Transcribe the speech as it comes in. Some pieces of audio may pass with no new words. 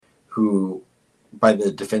who, by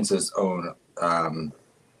the defense's own,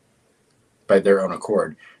 by their own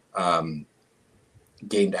accord,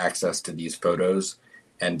 gained access to these photos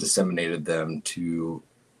and disseminated them to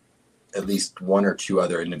at least one or two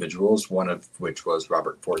other individuals, one of which was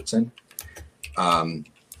Robert Fortson.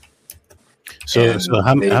 So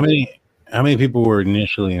how many people were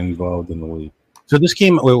initially involved in the leak? So this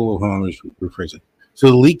came. Wait, hold on, let's rephrase it. So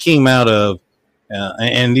the leak came out of,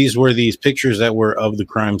 and these were these pictures that were of the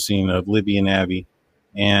crime scene of Libby and Abby,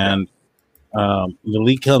 and the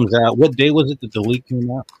leak comes out. What day was it that the leak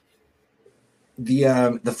came out?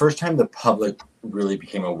 The first time the public really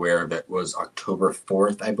became aware of it was October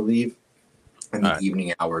 4th, I believe, in the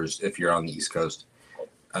evening hours if you're on the East Coast.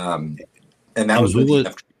 And that was with the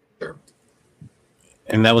F-tree picture.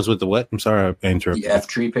 And that was with the what? I'm sorry, I interrupted. The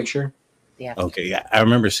F-tree picture? Yeah. Okay, yeah. I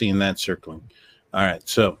remember seeing that circling. All right,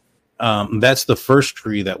 so that's the first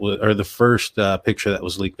tree that was, or the first picture that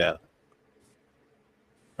was leaked out.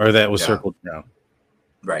 Or that was circled down.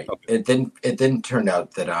 Right. Okay. It then turned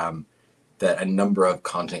out that that a number of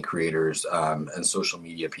content creators and social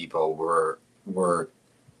media people were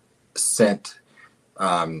sent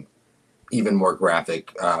even more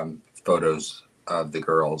graphic photos of the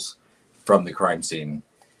girls from the crime scene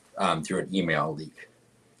through an email leak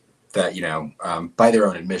that, by their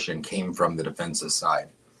own admission, came from the defense's side.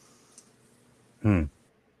 And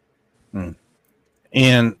all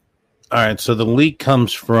right, so the leak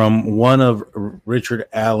comes from one of Richard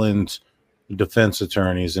Allen's defense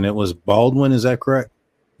attorneys, and it was Baldwin. Is that correct?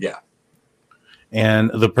 Yeah.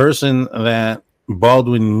 And the person that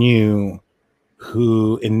Baldwin knew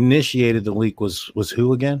who initiated the leak was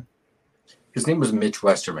who again? His name was Mitch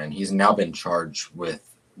Westerman. He's now been charged with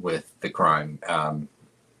the crime,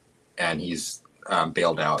 and he's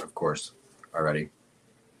bailed out, of course, already.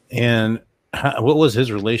 And what was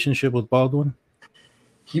his relationship with Baldwin?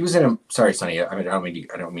 He was sorry, Sonny. I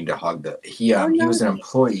don't mean to hog the. He was an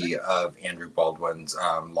employee of Andrew Baldwin's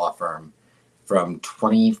law firm from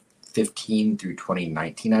 2015 through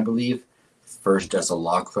 2019, I believe. First as a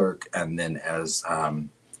law clerk, and then as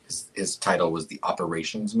his title was the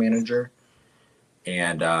operations manager.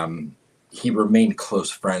 And he remained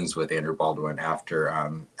close friends with Andrew Baldwin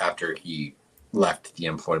after he left the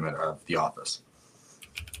employment of the office.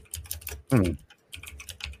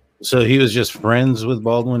 So he was just friends with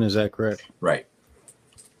Baldwin, is that correct? Right.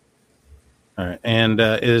 All right. And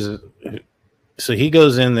so he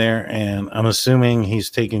goes in there, and I'm assuming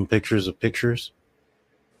he's taking pictures of pictures.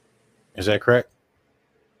 Is that correct?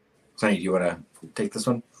 Sonny, do you want to take this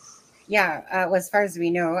one? Yeah. As far as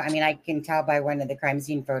we know, I mean, I can tell by one of the crime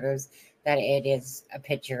scene photos that it is a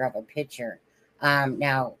picture of a picture.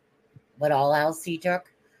 Now, what all else he took,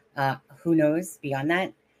 who knows beyond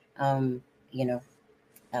that?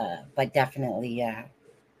 But definitely, at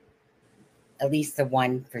least the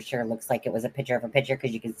one for sure looks like it was a picture of a picture,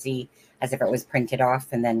 because you can see as if it was printed off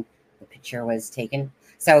and then the picture was taken.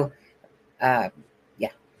 So, yeah.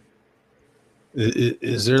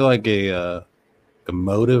 Is there like a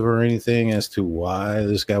motive or anything as to why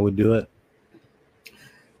this guy would do it?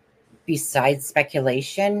 Besides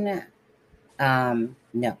speculation,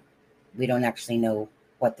 no, we don't actually know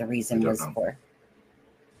what the reason was for.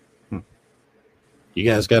 You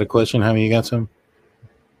guys got a question? How many you got some?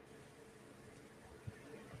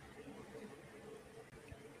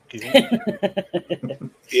 Yeah,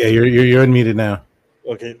 you're unmuted now.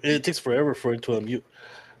 Okay, it takes forever for it to unmute.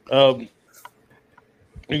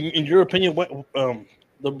 In your opinion, what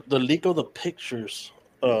the leak of the pictures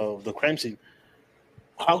of the crime scene,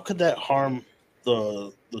 how could that harm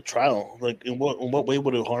the trial? Like, in what way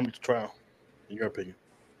would it harm the trial, in your opinion?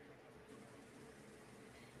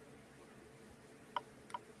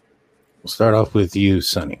 We'll start off with you,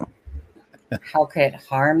 Sonny. How could it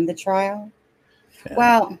harm the trial? Yeah.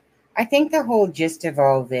 Well, I think the whole gist of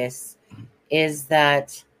all this is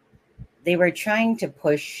that they were trying to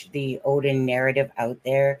push the Odin narrative out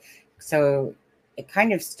there. So it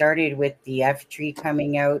kind of started with the F-tree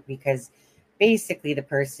coming out, because basically the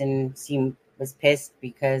person was pissed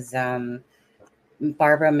because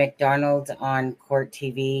Barbara McDonald on court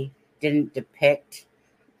TV didn't depict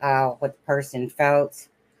what the person felt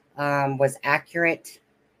was accurate.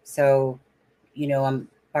 So,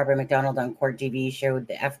 Barbara McDonald on court TV showed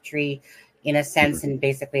the F-tree in a sense, and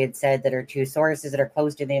basically it said that her two sources that are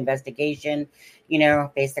close to the investigation,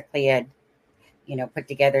 basically had, put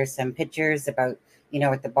together some pictures about,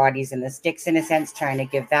 with the bodies and the sticks, in a sense, trying to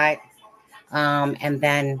give that. And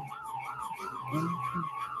then,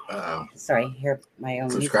 sorry, here, my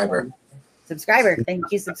own subscriber.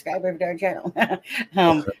 Thank you, subscriber to our channel.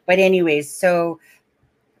 But anyways, so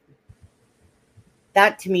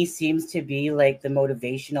that to me seems to be like the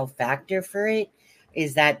motivational factor for it,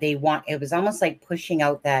 is that they want, it was almost like pushing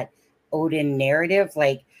out that Odin narrative,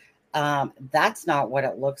 like that's not what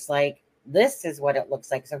it looks like. This is what it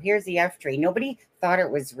looks like. So here's the F tree. Nobody thought it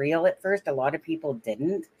was real at first. A lot of people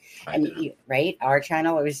didn't. Right, our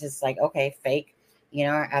channel, it was just like, okay, fake.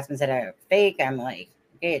 Aspen said fake. I'm like,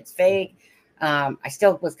 okay, it's fake. I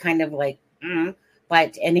still was kind of like,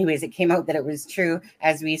 but anyways, it came out that it was true,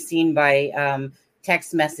 as we've seen by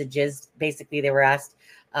text messages. Basically, they were asked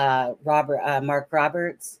Mark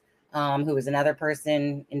Roberts, who was another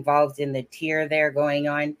person involved in the tier there going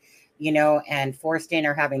on, and Forston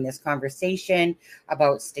are having this conversation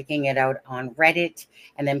about sticking it out on Reddit,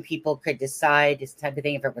 and then people could decide this type of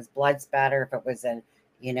thing, if it was blood spatter, if it was a,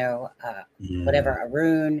 whatever, a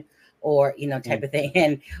rune, or, type of thing.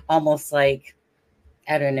 And almost like,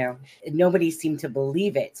 I don't know, nobody seemed to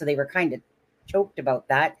believe it. So they were kind of choked about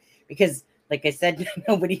that because, like I said,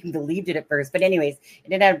 nobody believed it at first. But anyways,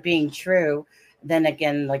 it ended up being true. Then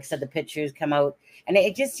again, like I said, the pictures come out, and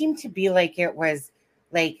it just seemed to be like it was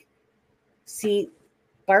like, see,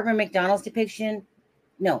 Barbara McDonald's depiction.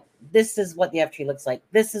 No, this is what the F tree looks like.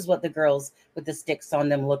 This is what the girls with the sticks on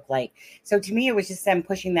them look like. So to me, it was just them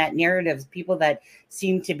pushing that narrative. People that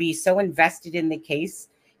seem to be so invested in the case,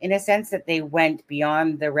 in a sense, that they went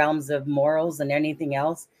beyond the realms of morals and anything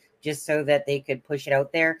else, just so that they could push it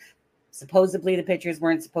out there. Supposedly, the pictures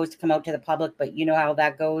weren't supposed to come out to the public, but you know how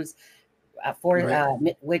that goes.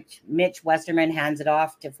 Which Mitch Westerman hands it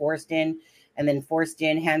off to Forston, and then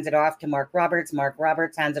Forston hands it off to Mark Roberts. Mark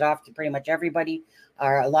Roberts hands it off to pretty much everybody,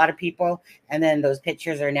 or a lot of people. And then those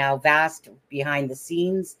pictures are now vast behind the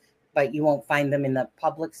scenes, but you won't find them in the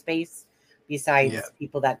public space, besides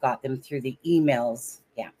people that got them through the emails.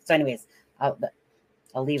 Yeah. So anyways, I'll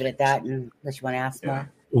leave it at that, unless you want to ask more.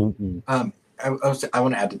 I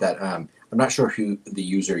want to add to that. I'm not sure who the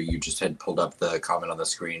user you just had pulled up the comment on the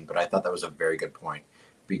screen, but I thought that was a very good point,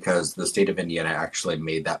 because the state of Indiana actually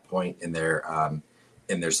made that point in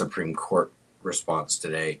their Supreme Court response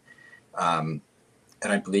today, and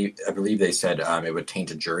I believe they said it would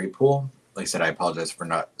taint a jury pool. Like I said, I apologize for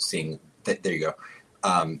not seeing that. There you go,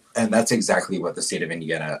 and that's exactly what the state of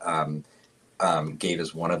Indiana gave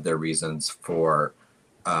as one of their reasons for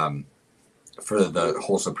the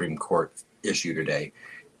whole Supreme Court issue today,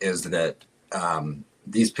 is that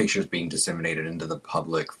these pictures being disseminated into the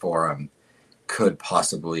public forum could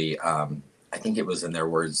possibly, I think it was in their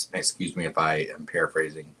words, excuse me if I am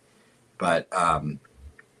paraphrasing, but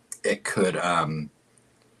it could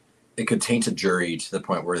taint a jury to the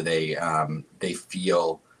point where they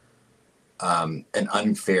feel an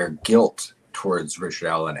unfair guilt towards Richard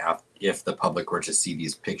Allen if the public were to see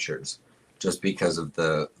these pictures, just because of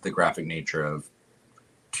the graphic nature of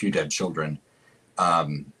two dead children.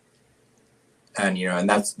 And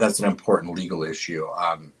that's an important legal issue.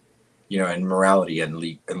 And morality and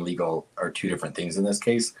legal are two different things in this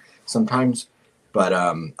case sometimes. But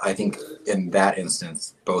I think in that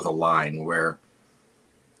instance, both align, where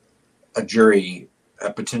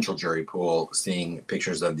a potential jury pool seeing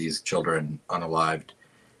pictures of these children unalived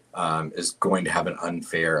is going to have an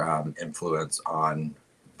unfair influence on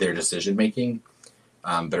their decision making.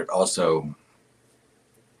 But it also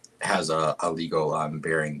has a legal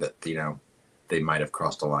bearing that, they might have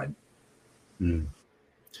crossed a line.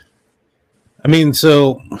 I mean,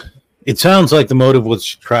 so it sounds like the motive was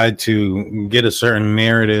to try to get a certain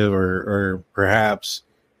narrative, or perhaps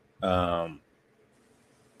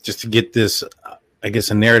just to get this, I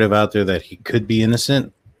guess, a narrative out there that he could be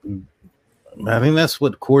innocent. I think that's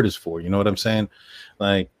what court is for. You know what I'm saying?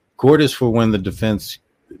 Like, court is for when the defense,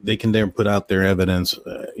 they can then put out their evidence.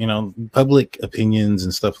 Public opinions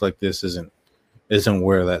and stuff like this isn't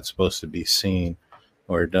where that's supposed to be seen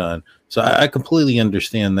or done. So I completely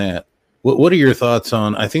understand that. What are your thoughts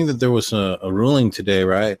on? I think that there was a ruling today,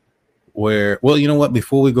 right? Where, well, you know what?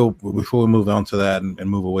 Before we move on to that and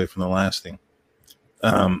move away from the last thing,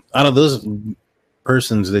 out of those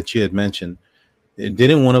persons that you had mentioned,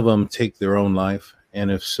 didn't one of them take their own life?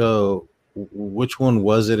 And if so, which one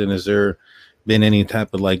was it? And has there been any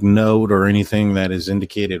type of like note or anything that has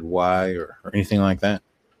indicated why or anything like that?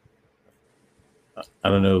 I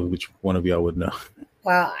don't know which one of y'all would know.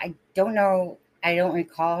 Well, I don't know. I don't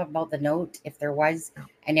recall about the note, if there was.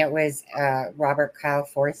 And it was Robert Kyle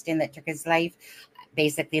Forston that took his life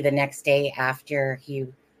basically the next day after the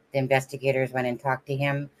investigators went and talked to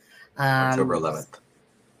him. October 11th.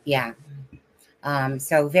 Yeah.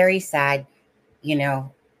 So very sad,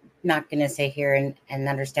 not going to sit here and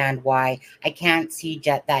understand why. I can't see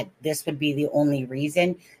that this would be the only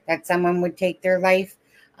reason that someone would take their life.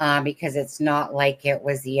 because it's not like it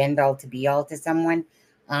was the end all to be all to someone.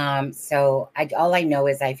 So all I know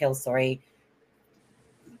is I feel sorry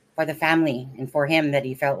for the family and for him that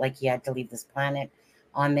he felt like he had to leave this planet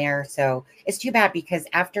on there. So it's too bad, because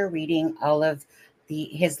after reading all of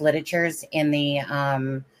his literatures in the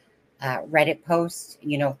Reddit post,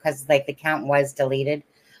 because like the count was deleted,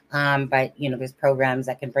 but there's programs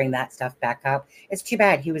that can bring that stuff back up. It's too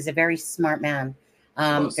bad. He was a very smart man,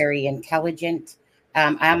 very intelligent.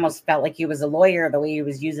 I almost felt like he was a lawyer, the way he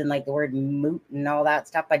was using like the word moot and all that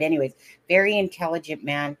stuff. But anyways, very intelligent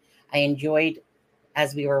man. I enjoyed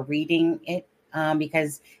as we were reading it,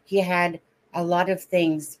 because he had a lot of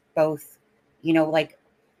things, both, like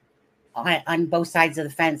on both sides of the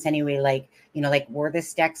fence anyway, like, like were the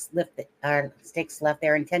sticks left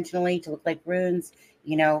there intentionally to look like runes,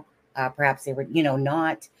 perhaps they were,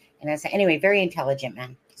 not. And I said, anyway, very intelligent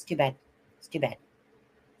man. It's too bad.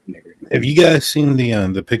 Have you guys seen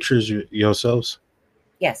the pictures yourselves?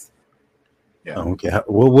 Yes. Yeah. Okay.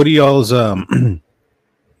 What are y'all's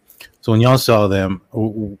so when y'all saw them,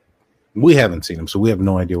 we haven't seen them, so we have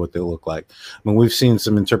no idea what they look like. I mean, we've seen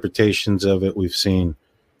some interpretations of it. We've seen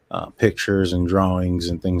pictures and drawings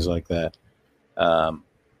and things like that.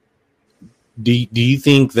 Do you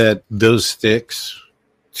think that those sticks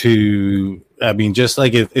to, I mean, just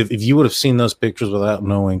like if you would have seen those pictures without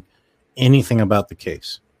knowing anything about the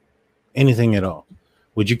case, anything at all,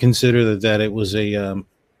 would you consider that it was a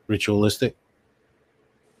ritualistic?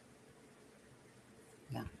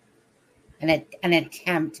 Yeah. An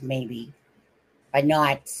attempt, maybe, but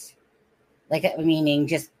not like, meaning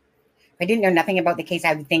just, if I didn't know nothing about the case,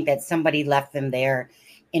 I would think that somebody left them there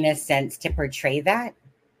in a sense to portray that.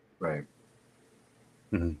 Right.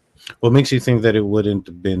 Mm-hmm. What makes you think that it wouldn't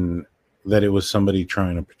have been, that it was somebody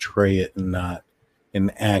trying to portray it and not an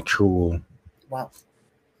actual,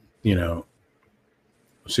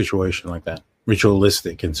 situation like that,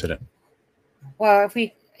 ritualistic incident? Well, do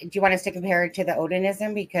you want us to compare it to the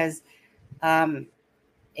Odinism? Because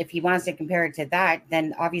if he wants to compare it to that,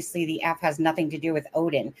 then obviously the F has nothing to do with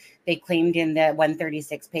Odin. They claimed in the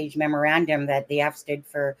 136-page memorandum that the F stood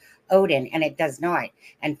for Odin, and it does not.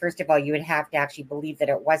 And first of all, you would have to actually believe that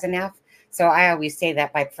it was an F. So I always say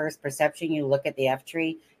that by first perception, you look at the F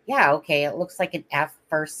tree. Yeah, okay, it looks like an F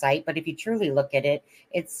first sight, but if you truly look at it,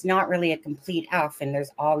 it's not really a complete F, and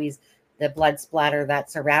there's always the blood splatter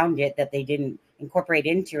that's around it that they didn't incorporate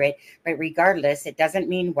into it. But regardless, it doesn't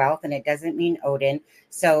mean wealth and it doesn't mean Odin.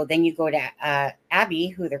 So then you go to Abby,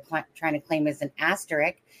 who they're trying to claim is an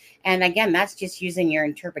asterisk. And again, that's just using your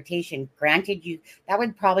interpretation. Granted, that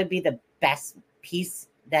would probably be the best piece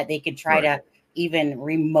that they could try to even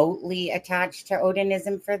remotely attach to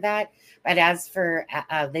Odinism for that. But as for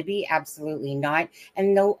Libby, absolutely not.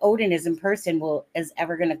 And no Odinism person is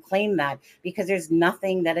ever going to claim that, because there's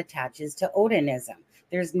nothing that attaches to Odinism.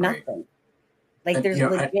 There's nothing. Right. Like, and, there's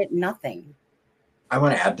legit nothing. I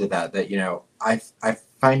want to add to that I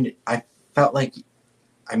felt like,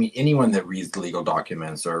 I mean, anyone that reads legal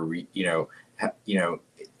documents or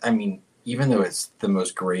I mean, even though it's the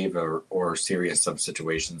most grave or serious of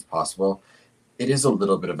situations possible, it is a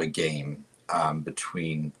little bit of a game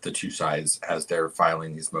between the two sides as they're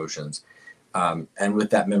filing these motions. And with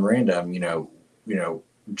that memorandum,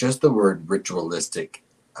 just the word ritualistic,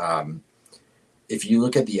 if you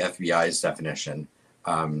look at the FBI's definition,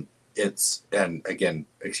 it's, and again,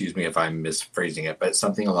 excuse me if I'm misphrasing it, but it's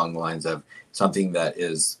something along the lines of something that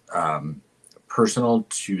is personal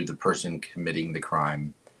to the person committing the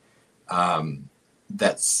crime,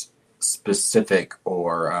 that's specific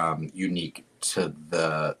or unique to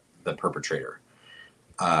the perpetrator,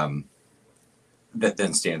 that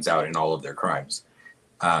then stands out in all of their crimes.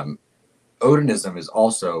 Odinism is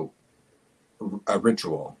also a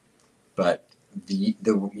ritual, but the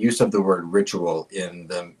use of the word ritual in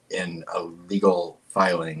a legal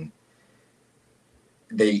filing,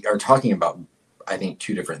 they are talking about, I think,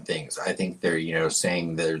 two different things. I think they're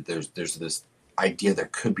saying there's this idea there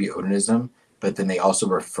could be Odinism, but then they also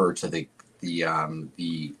refer to the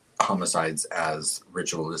homicides as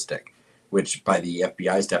ritualistic, which by the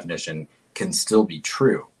FBI's definition can still be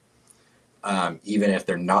true, even if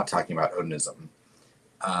they're not talking about Odinism.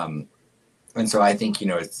 And so I think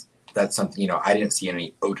that's something, I didn't see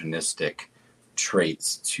any Odinistic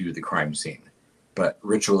traits to the crime scene, but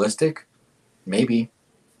ritualistic, maybe.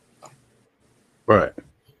 Right.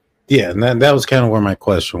 Yeah, and that was kind of where my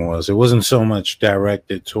question was. It wasn't so much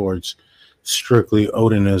directed towards strictly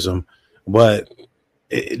Odinism, but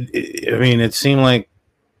it seemed like,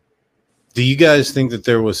 do you guys think that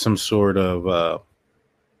there was some sort of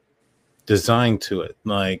design to it?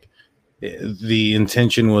 Like, the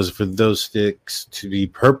intention was for those sticks to be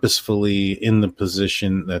purposefully in the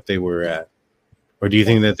position that they were at? Or do you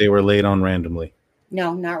think that they were laid on randomly?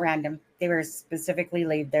 No, not random. They were specifically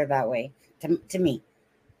laid there that way to me.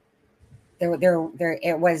 They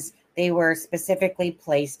were specifically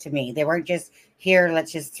placed to me. They weren't just here,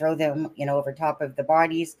 let's just throw them, over top of the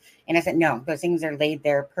bodies. And I said, no, those things are laid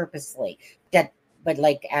there purposely. But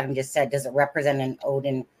like Adam just said, does it represent an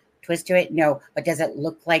Odin twist to it? No. But does it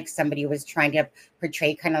look like somebody was trying to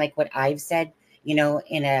portray kind of like what I've said, in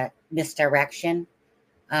a misdirection,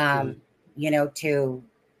 to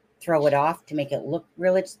throw it off, to make it look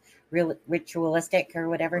real ritualistic or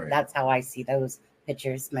whatever? Right. That's how I see those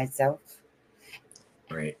pictures myself.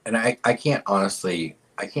 Right. And I can't honestly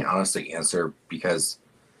answer, because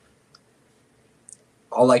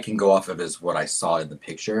all I can go off of is what I saw in the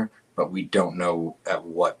picture, but we don't know at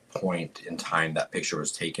what point in time that picture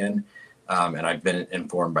was taken. And I've been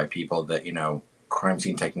informed by people that, crime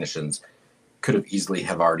scene technicians could have easily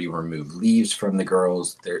have already removed leaves from the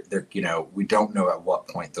girls. They're we don't know at what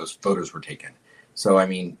point those photos were taken. So, I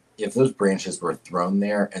mean, if those branches were thrown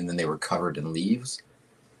there and then they were covered in leaves,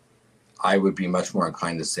 I would be much more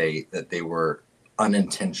inclined to say that they were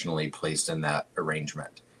unintentionally placed in that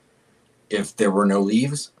arrangement. If there were no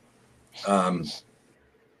leaves,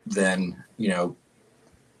 then,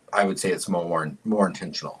 I would say it's more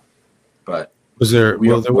intentional. But there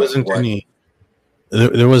wasn't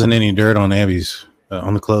any dirt on Abby's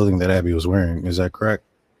on the clothing that Abby was wearing. Is that correct?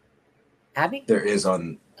 Abby? There is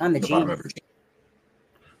on the bottom of her jeans.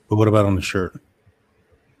 But what about on the shirt?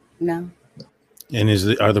 No. And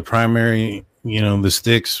are the primary, the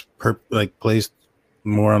sticks placed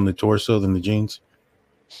more on the torso than the jeans?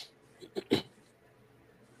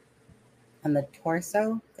 On the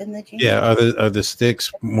torso than the jeans? Yeah. Are the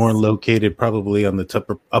sticks more located probably on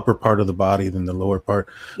the upper part of the body than the lower part?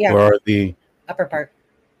 Yeah. Or are the upper part?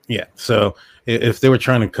 Yeah. So if they were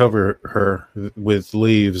trying to cover her with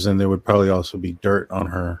leaves, then there would probably also be dirt on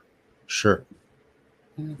her shirt,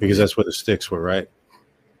 because that's where the sticks were, right?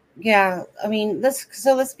 Yeah, I mean,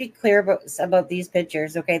 let's be clear about these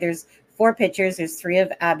pictures. Okay, there's 4 pictures. There's 3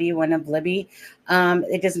 of Abby, 1 of Libby.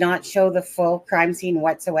 It does not show the full crime scene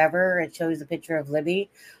whatsoever. It shows a picture of Libby,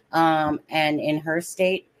 and in her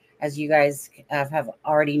state, as you guys have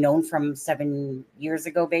already known from 7 years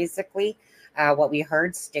ago, basically. What we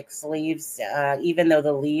heard, sticks, leaves, even though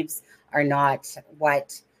the leaves are not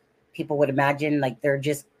what people would imagine, like they're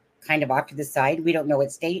just kind of off to the side. We don't know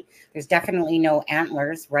what state. There's definitely no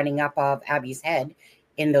antlers running up of Abby's head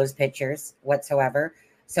in those pictures whatsoever.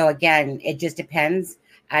 So again, it just depends.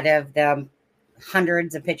 Out of the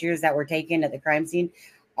hundreds of pictures that were taken at the crime scene,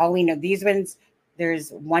 all we know, these ones,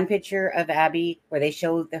 there's one picture of Abby where they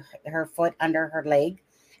show her foot under her leg,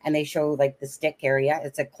 and they show like the stick area.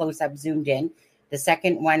 It's a close-up zoomed in. The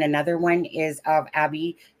second one, another one, is of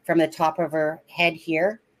Abby from the top of her head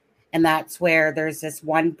here. And that's where there's this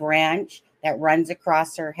one branch that runs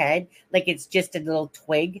across her head. Like it's just a little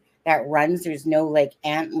twig that runs. There's no like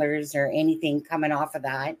antlers or anything coming off of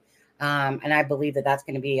that. And I believe that that's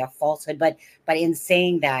going to be a falsehood. But in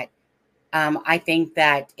saying that, I think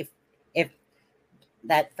that if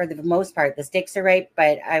that for the most part, the sticks are right,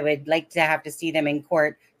 but I would like to have to see them in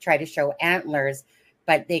court, try to show antlers,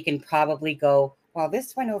 but they can probably go, well,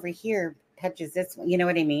 this one over here touches this one. You know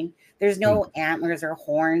what I mean? There's no antlers or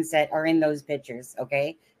horns that are in those pictures,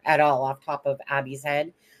 okay, at all off top of Abby's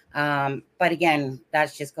head. But again,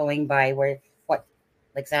 that's just going by what,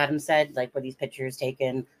 like Adam said, like were these pictures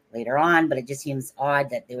taken later on, but it just seems odd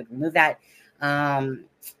that they would remove that.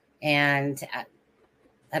 And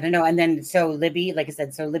I don't know. And then, so Libby, like I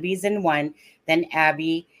said, so Libby's in one, then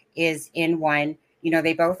Abby is in one.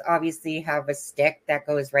 They both obviously have a stick that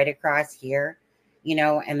goes right across here,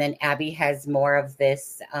 and then Abby has more of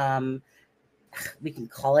this, we can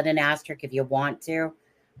call it an asterisk if you want to,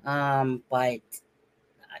 but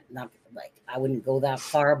not like, I wouldn't go that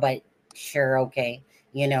far, but sure. Okay.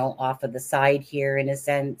 Off of the side here in a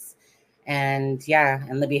sense. And yeah,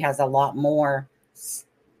 and Libby has a lot more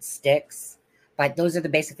sticks, but those are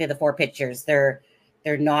basically the 4 pictures. They're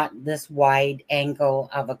not this wide angle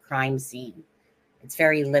of a crime scene. It's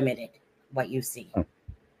very limited what you see.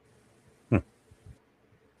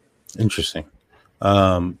 Interesting.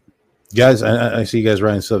 Guys, I see you guys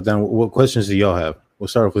writing stuff down. What questions do y'all have? We'll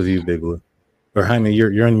start off with you, Big Blue. Or Jaime,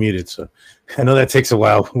 you're unmuted, so I know that takes a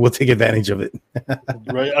while. We'll take advantage of it.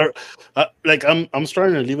 Right. Like I'm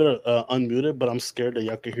starting to leave it unmuted, but I'm scared that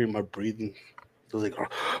y'all can hear my breathing. So like,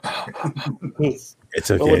 it's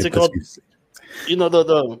okay. What's it called?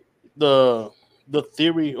 The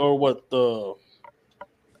theory, or what the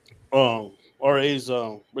RA's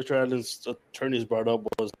Richard Allen's attorneys brought up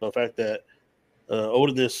was the fact that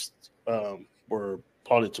Odinists were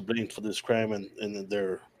probably to blame for this crime, and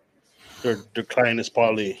their client is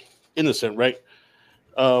probably innocent, right?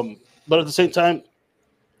 But at the same time,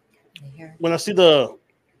 when I see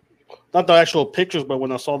not the actual pictures, but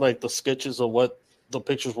when I saw like the sketches of what the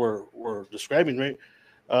pictures were describing, right?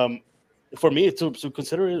 For me to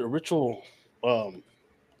consider it a ritual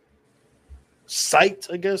site,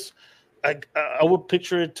 I guess I would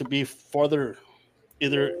picture it to be farther,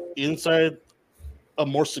 either inside a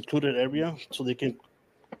more secluded area, so they can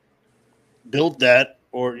build that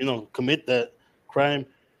or commit that crime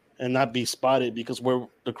and not be spotted. Because where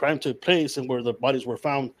the crime took place and where the bodies were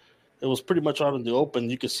found, it was pretty much out in the open.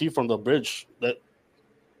 You could see from the bridge that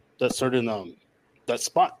certain that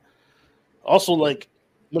spot. Also, like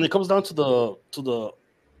when it comes down to the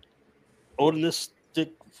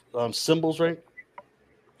Odinistic symbols, right?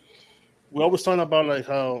 We always talking about like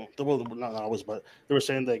how not always, but they were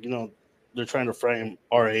saying that they're trying to frame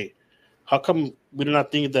RA. How come we do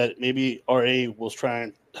not think that maybe RA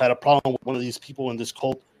had a problem with one of these people in this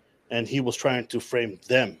cult, and he was trying to frame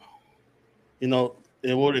them?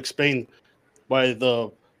 It would explain why the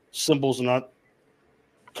symbols are not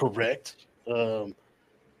correct. But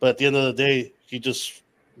at the end of the day, he just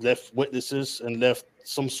left witnesses and left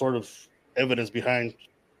some sort of evidence behind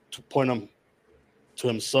to point him to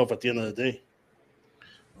himself at the end of the day.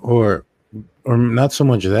 Or not so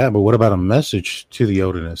much of that, but what about a message to the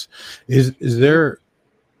Odinists? Is there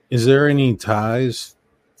any ties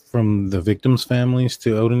from the victims' families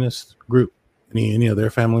to Odinist group? Any of their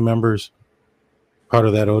family members part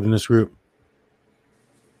of that Odinist group?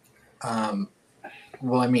 Well,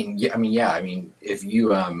 if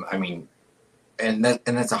you, and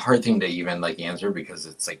that's a hard thing to even like answer, because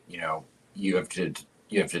it's like, you have to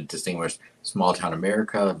distinguish small town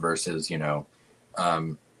America versus,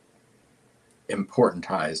 important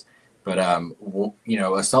ties. But,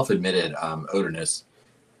 a self-admitted Odinist,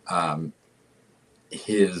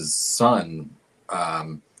 his son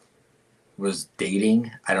was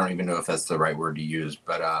dating. I don't even know if that's the right word to use,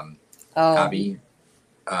 but Abby.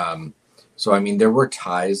 So, there were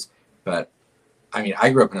ties, but I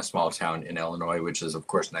grew up in a small town in Illinois, which is, of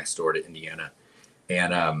course, next door to Indiana.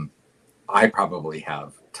 And I probably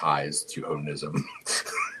have ties to Odinism.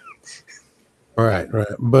 Right.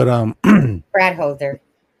 But Brad Holder.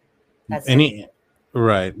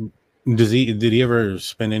 Right. Did he ever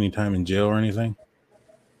spend any time in jail or anything?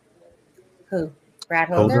 Who? Brad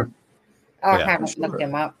Holder? Oh, yeah, I haven't looked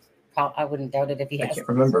him up. I wouldn't doubt it if he has. I can't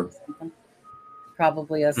remember.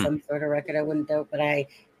 Probably has some sort of record. I wouldn't doubt, but I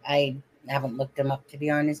haven't looked him up, to be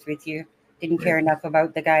honest with you. Didn't care enough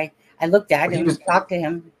about the guy. I looked at him, talked to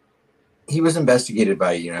him. He was investigated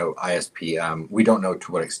by ISP. We don't know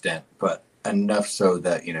to what extent, but enough so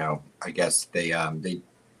that I guess they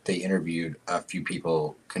interviewed a few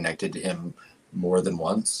people connected to him more than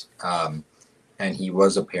once, and he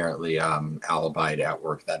was apparently alibied at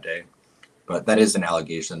work that day. But that is an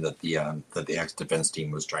allegation that the ex-defense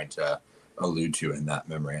team was trying to allude to in that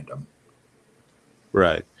memorandum.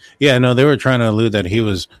 Right. Yeah, no, they were trying to allude that he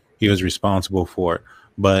was responsible for it.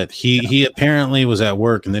 But he apparently was at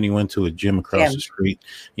work, and then he went to a gym across the street.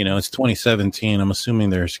 It's 2017. I'm assuming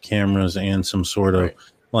there's cameras and some sort of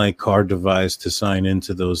like card device to sign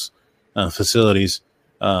into those facilities.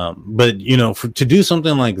 But to do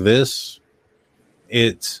something like this,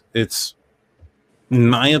 it's in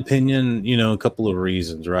my opinion, a couple of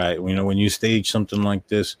reasons, right? When you stage something like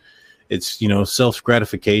this, it's self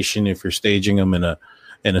gratification if you're staging them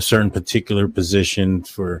in a certain particular position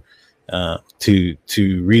for. To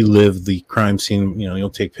relive the crime scene, you'll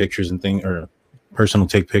take pictures and things, or a person will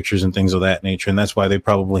take pictures and things of that nature. And that's why they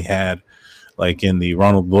probably had, like in the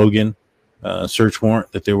Ronald Logan search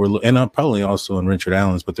warrant, that they were, and probably also in Richard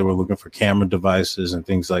Allen's, but they were looking for camera devices and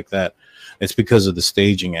things like that. It's because of the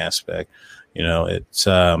staging aspect. It's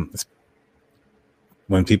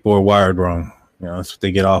when people are wired wrong, that's what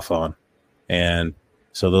they get off on. And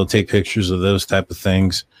so they'll take pictures of those type of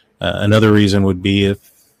things. Another reason would be if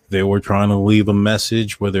they were trying to leave a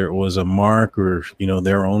message, whether it was a mark or,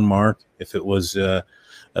 their own mark. If it was a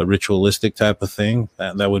ritualistic type of thing,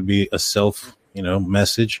 that would be a self,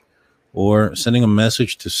 message, or sending a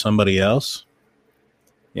message to somebody else.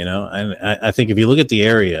 And I think if you look at the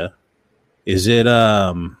area, is that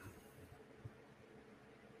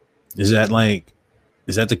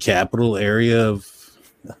the capital area of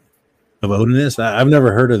Odinist? I've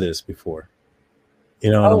never heard of this before.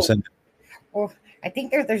 What I'm saying? Well, I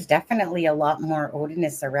think there's definitely a lot more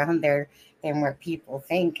Odinists around there than what people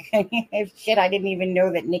think. Shit, I didn't even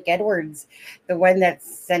know that Nick Edwards, the one that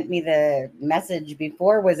sent me the message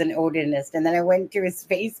before, was an Odinist. And then I went to his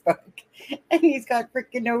Facebook and he's got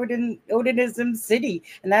freaking Odinism City.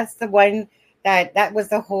 And that's the one that was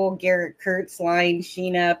the whole Garrett Kurtz line,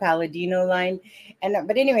 Sheena Palladino line. And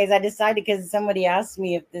but anyways, I decided because somebody asked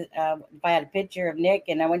me if I had a picture of Nick,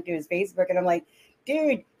 and I went to his Facebook and I'm like,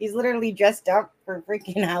 dude, he's literally dressed up for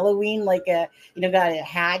freaking Halloween, like got a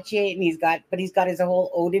hatchet, and he's got his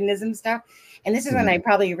whole Odinism stuff. And this is when I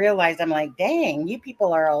probably realized, I'm like, dang, you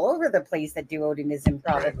people are all over the place that do Odinism,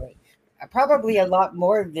 probably a lot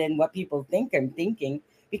more than what people think I'm thinking.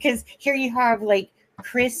 Because here you have like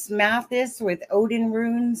Chris Mathis with Odin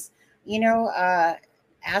runes,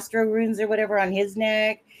 Astro runes or whatever on his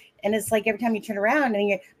neck, and it's like every time you turn around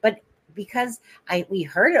but because we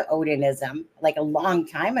heard of Odinism like a long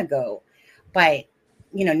time ago, but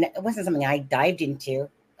it wasn't something I dived into.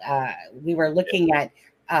 We were looking at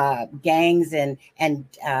gangs and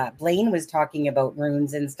Blaine was talking about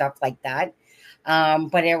runes and stuff like that.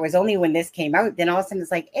 But it was only when this came out, then all of a sudden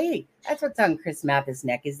it's like, hey, that's what's on Chris Mathis'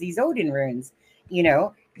 neck is these Odin runes,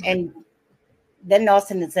 and then all of a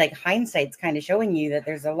sudden it's like hindsight's kind of showing you that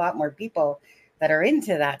there's a lot more people that are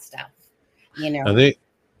into that stuff. Are they,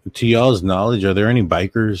 to y'all's knowledge, are there any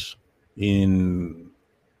bikers in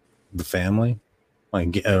the family,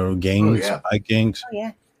 like gangs, bike gangs?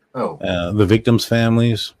 Oh yeah. The victims'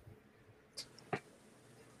 families.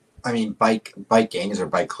 I mean, bike gangs or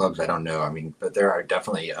bike clubs. I don't know. I mean, but there are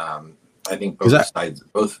definitely. I think both sides,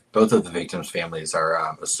 both of the victims' families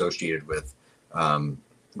are associated with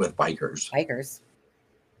bikers. Bikers.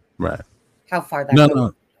 Right. How far that?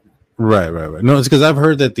 No. Right. No, it's because I've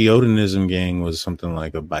heard that the Odinism gang was something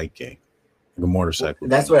like a bike gang, like a motorcycle.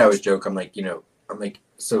 That's what I was joking. I'm like,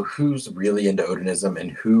 so who's really into Odinism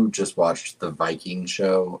and who just watched the Viking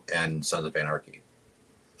show and Sons of Anarchy?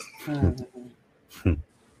 I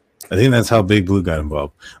think that's how Big Blue got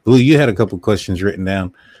involved. Blue, you had a couple questions written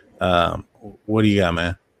down. What do you got,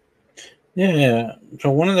 man? Yeah. So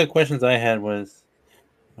one of the questions I had was,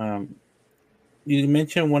 you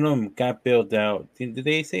mentioned one of them got bailed out. Did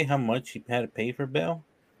they say how much he had to pay for bail?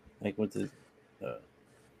 Like, what's it?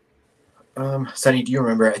 Sonny, do you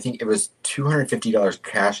remember? I think it was $250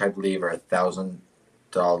 cash, I believe, or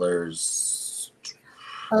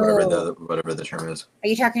 $1,000, whatever the term is. Are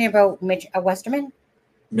you talking about Mitch Westerman?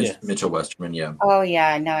 Yes. Mitchell Westerman, yeah. Oh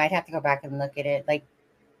yeah, no, I'd have to go back and look at it. Like,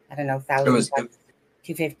 I don't know, $1,000,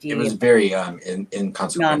 $250. It was very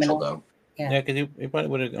inconsequential though. Yeah, because he probably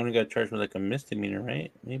would have only got charged with like a misdemeanor, right?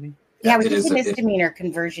 Maybe. Yeah, it was a misdemeanor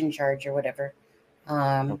conversion charge or whatever.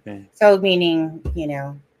 Okay. So meaning,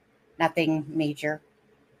 nothing major.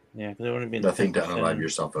 Yeah, because it wouldn't be nothing to unalive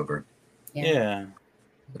yourself over. Yeah.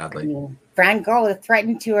 Sadly. I mean, Franco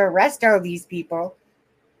threatened to arrest all these people,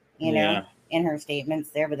 in her statements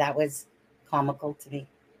there, but that was comical to me.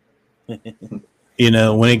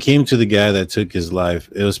 When it came to the guy that took his life,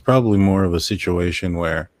 it was probably more of a situation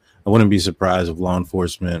where I wouldn't be surprised if law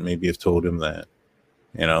enforcement maybe have told him that,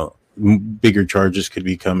 bigger charges could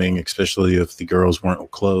be coming, especially if the girls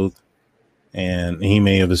weren't clothed. And he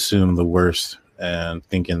may have assumed the worst and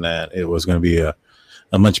thinking that it was going to be a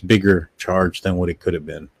much bigger charge than what it could have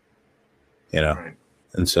been, Right.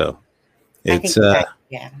 And so it's,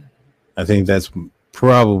 I think that's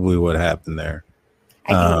probably what happened there.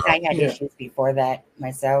 I think I had issues before that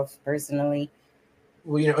myself, personally.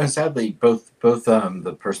 Well, and sadly, both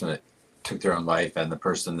the person that took their own life and the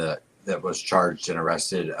person that was charged and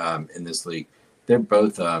arrested in this league, they're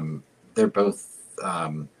both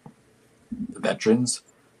veterans,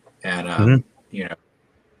 and I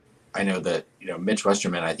know that Mitch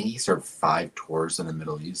Westerman. I think he served 5 tours in the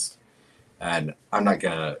Middle East, and I'm not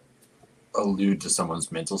gonna allude to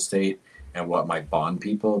someone's mental state and what might bond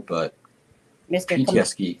people, but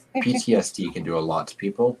PTSD can do a lot to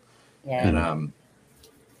people, and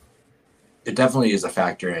it definitely is a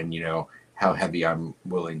factor in how heavy I'm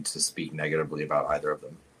willing to speak negatively about either of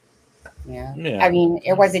them. Yeah. I mean,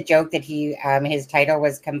 it was a joke that he his title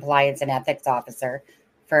was compliance and ethics officer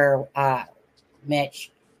for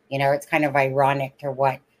Mitch. It's kind of ironic to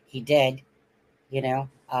what he did,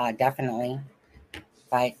 definitely.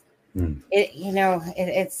 But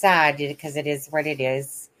it's sad because it is what it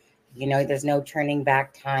is. There's no turning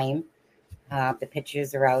back time. The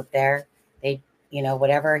pictures are out there. They,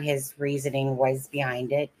 whatever his reasoning was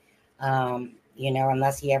behind it,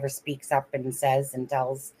 unless he ever speaks up and says and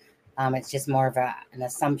tells, it's just more of an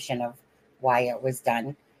assumption of why it was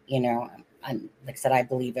done. Like I said, I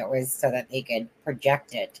believe it was so that they could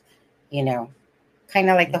project it, kind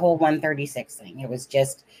of like the whole 136 thing. It was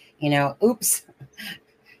just, oops,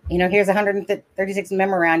 Here's 136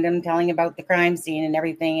 memorandum telling about the crime scene and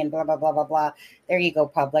everything and blah, blah, blah, blah, blah. There you go,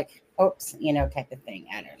 public. Oops, type of thing.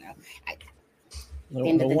 I don't know. At the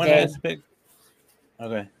end of the one day. aspect.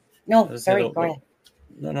 Okay. No, sorry, go ahead.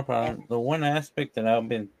 No problem. The one aspect that I've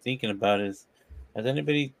been thinking about is, has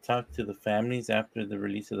anybody talked to the families after the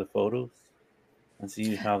release of the photos and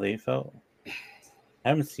see how they felt? I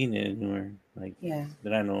haven't seen it anywhere,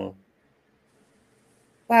 that I know of.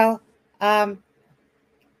 Well,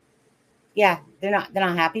 yeah, they're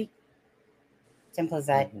not happy. Simple as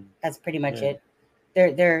that. Mm-hmm. That's pretty much it.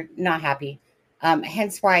 They're not happy.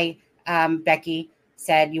 Hence why Becky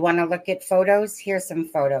said, "You want to look at photos? Here's some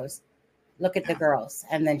photos. Look at the girls."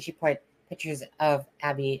 And then she put pictures of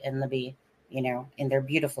Abby and Libby, in their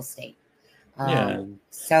beautiful state.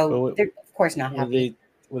 So they're of course not happy.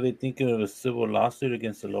 Were they thinking of a civil lawsuit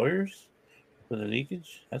against the lawyers for the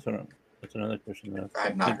leakage? That's another question.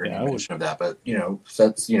 I've not heard any mention of that, but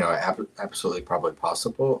that's absolutely probably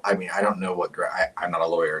possible. I mean, I don't know what I'm not a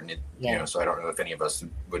lawyer, and so I don't know if any of us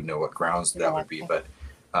would know what grounds that would be. But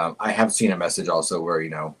I have seen a message also where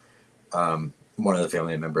one of the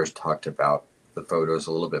family members talked about the photos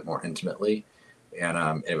a little bit more intimately,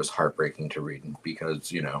 and it was heartbreaking to read because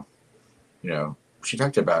she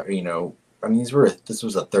talked about I mean this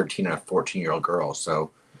was a 13 and a 14-year-old girl, so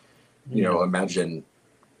imagine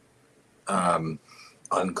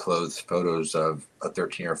unclothed photos of a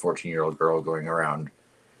 13 or 14-year-old girl going around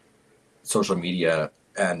social media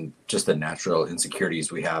and just the natural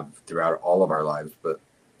insecurities we have throughout all of our lives, but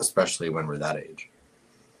especially when we're that age.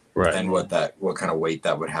 Right. And what kind of weight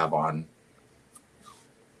that would have on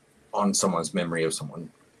someone's memory of someone.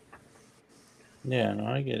 Yeah, no,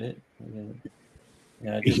 I get it.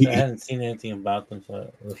 Yeah, I hadn't seen anything about them,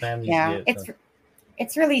 so the families. Yeah,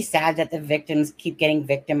 it's really sad that the victims keep getting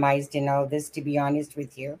victimized in all this, to be honest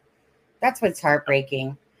with you. That's what's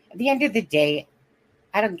heartbreaking. At the end of the day,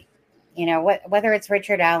 I don't, whether it's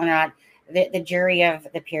Richard Allen or not, the jury of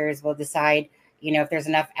the peers will decide, if there's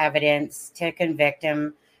enough evidence to convict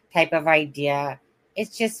him, type of idea.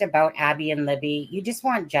 It's just about Abby and Libby. You just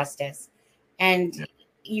want justice. And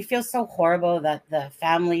you feel so horrible that the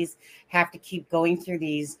families have to keep going through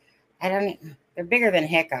these. They're bigger than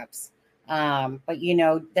hiccups. But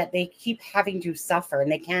that they keep having to suffer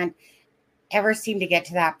and they can't ever seem to get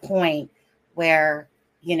to that point where,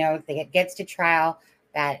 it gets to trial,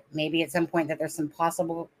 that maybe at some point that there's some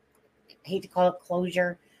possible, I hate to call it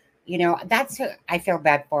closure. That's what I feel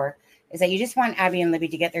bad for, is that you just want Abby and Libby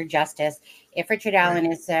to get their justice. If Richard Allen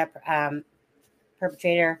is a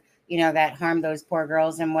perpetrator, that harmed those poor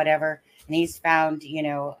girls and whatever, and he's found,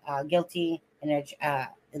 guilty in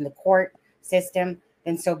the court system,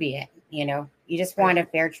 then so be it. You just want a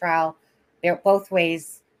fair trial. They're both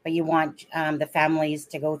ways, but you want the families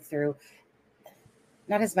to go through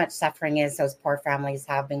not as much suffering as those poor families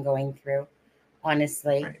have been going through.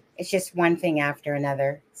 Honestly, it's just one thing after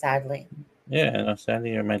another, sadly. Yeah,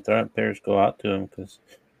 sadly, my prayers go out to them because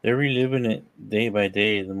they're reliving it day by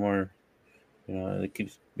day. The more, it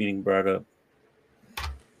keeps being brought up.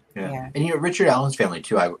 Yeah. And Richard Allen's family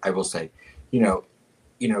too. I will say,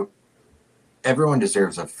 everyone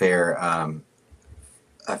deserves a fair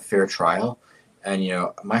trial,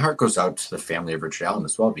 and my heart goes out to the family of Richard Allen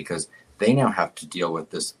as well, because they now have to deal with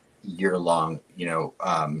this year-long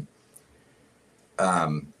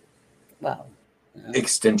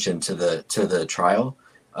extension to the trial,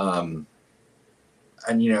 and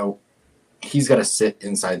he's got to sit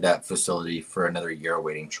inside that facility for another year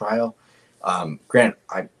awaiting trial. Grant,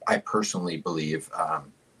 I personally believe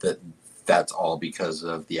that that's all because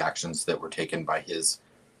of the actions that were taken by his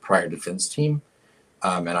prior defense team,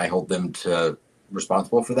 and I hold them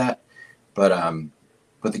responsible for that. But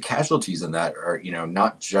the casualties in that are,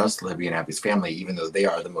 not just Libby and Abby's family, even though they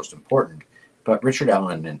are the most important, but Richard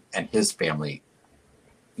Allen and his family,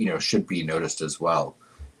 should be noticed as well,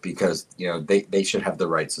 because they should have the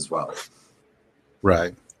rights as well.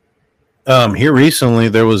 Right. Here recently,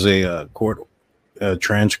 there was a court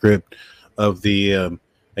transcript of the,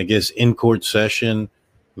 I guess, in-court session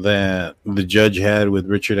that the judge had with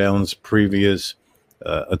Richard Allen's previous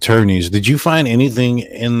attorneys. Did you find anything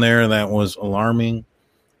in there that was alarming?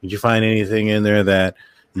 Did you find anything in there that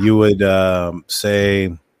you would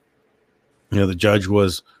say, the judge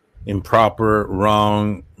was improper,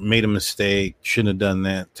 wrong, made a mistake, shouldn't have done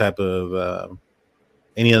that type of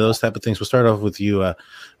any of those type of things? We'll start off with you,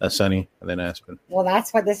 Sunny, and then Aspen. Well,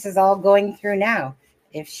 that's what this is all going through now.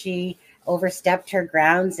 If she overstepped her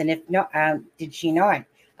grounds, and if no, did she not?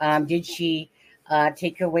 Did she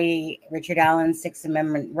take away Richard Allen's Sixth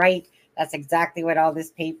Amendment right? That's exactly what all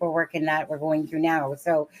this paperwork and that we're going through now.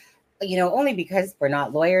 So only because we're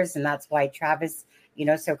not lawyers, and that's why Travis,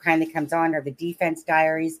 so kindly comes on, or the defense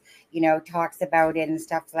diaries, talks about it and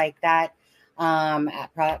stuff like that,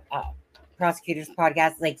 at prosecutors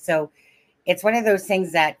podcast. Like, so it's one of those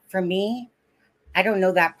things that for me, I don't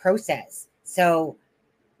know that process. So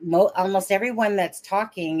almost everyone that's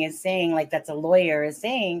talking is saying, like, that's a lawyer, is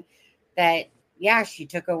saying that, yeah, she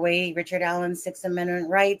took away Richard Allen's Sixth Amendment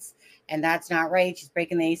rights, and that's not right. She's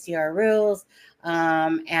breaking the ACR rules.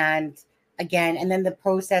 And again, and then the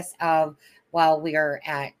process of, while we are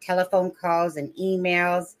at telephone calls and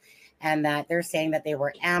emails, and that they're saying that they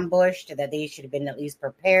were ambushed, that they should have been at least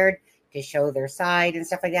prepared to show their side and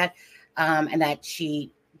stuff like that. And that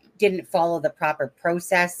she didn't follow the proper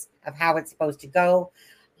process of how it's supposed to go.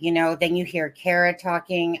 Then you hear Kara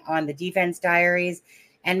talking on the defense diaries,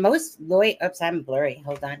 and most I'm blurry.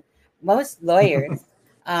 Hold on. Most lawyers,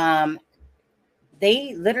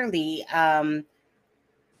 they literally have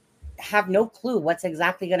no clue what's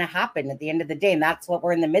exactly going to happen at the end of the day, and that's what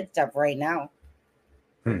we're in the midst of right now.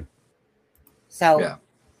 So, yeah.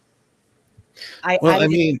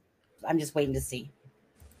 I'm just waiting to see.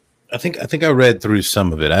 I think I read through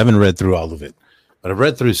some of it. I haven't read through all of it, but I've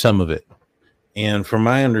read through some of it. And from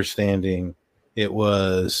my understanding, it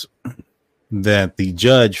was that the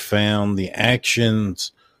judge found the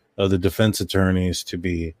actions of the defense attorneys to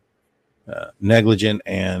be negligent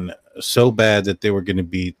and so bad that they were going to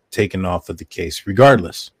be taken off of the case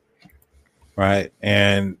regardless. Right.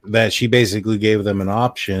 And that she basically gave them an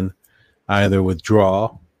option, either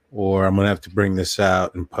withdraw or I'm going to have to bring this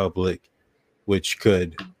out in public, which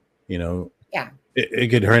could, it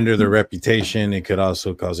could hinder their reputation. It could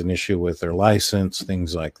also cause an issue with their license,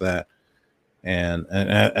 things like that. And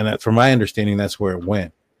from my understanding, that's where it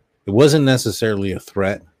went. It wasn't necessarily a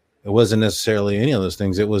threat. It wasn't necessarily any of those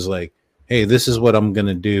things. It was like, hey, this is what I'm going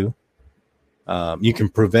to do. You can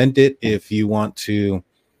prevent it if you want to,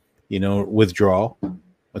 withdraw.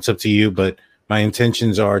 It's up to you. But my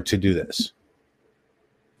intentions are to do this.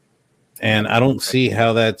 And I don't see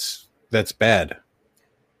how that's bad.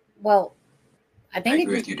 Well, I think I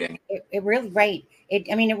agree with you, Daniel. It really, right.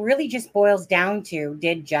 It really just boils down to,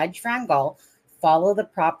 did Judge Frangol follow the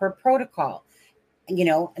proper protocol?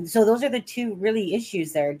 And so those are the two really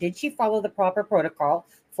issues there. Did she follow the proper protocol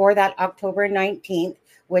for that October 19th,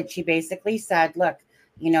 which she basically said, look,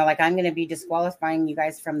 I'm going to be disqualifying you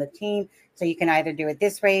guys from the team. So you can either do it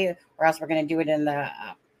this way, or else we're going to do it in the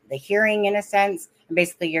hearing, in a sense. And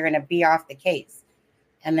basically you're going to be off the case.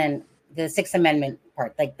 And then the Sixth Amendment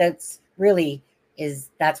part, like that's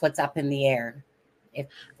what's up in the air.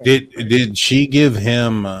 Did she give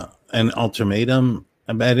him an ultimatum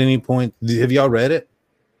at any point? Have y'all read it?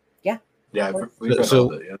 Yeah. Yeah. We've read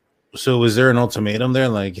all of it, yeah. So was there an ultimatum there?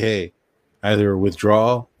 Like, hey, either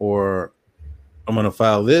withdraw or I'm going to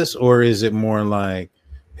file this, or is it more like,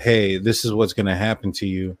 hey, this is what's going to happen to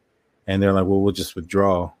you? And they're like, well, we'll just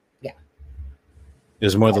withdraw. Yeah.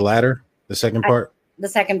 Is more the latter, the second part? The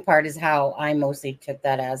second part is how I mostly took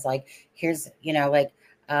that as, like, here's, these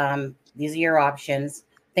are your options.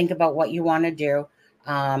 Think about what you want to do.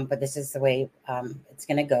 But this is the way it's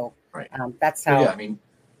going to go. Right. That's how. Yeah. I mean,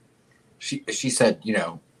 she said,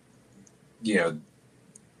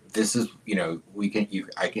 this is, you can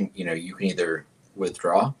either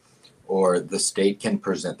withdraw, or the state can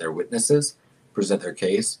present their witnesses, present their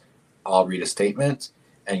case. I'll read a statement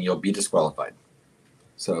and you'll be disqualified.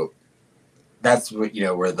 So that's what,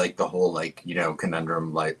 where like the whole,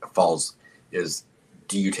 conundrum falls is,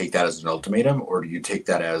 do you take that as an ultimatum, or do you take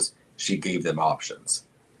that as she gave them options?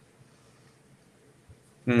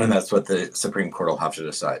 And that's what the Supreme Court will have to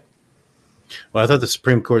decide. Well, I thought the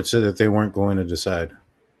Supreme Court said that they weren't going to decide.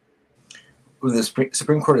 Well, the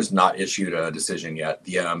Supreme Court has not issued a decision yet.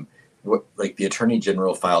 The Attorney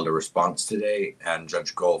General filed a response today, and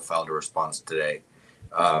Judge Gold filed a response today.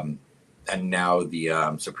 And now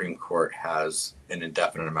the Supreme Court has an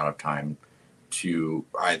indefinite amount of time to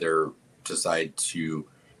either decide to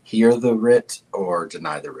hear the writ or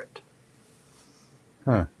deny the writ.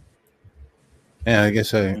 Huh. Yeah, I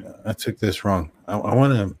guess I took this wrong. I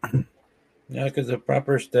want to... Yeah, because the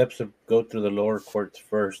proper steps go through the lower courts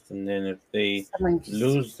first, and then if they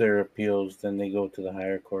lose their appeals, then they go to the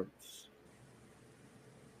higher courts.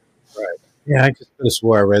 Right. Yeah, I just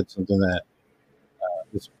swore I read something that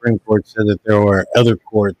the Supreme Court said that there were other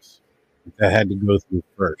courts that had to go through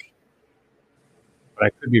first. But I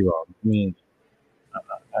could be wrong. I mean,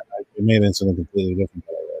 it may have been something completely different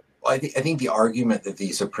that I read. Well, I think the argument that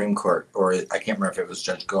the Supreme Court, or I can't remember if it was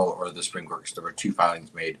Judge Gold or the Supreme Court, because there were two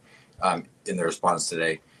filings made in the response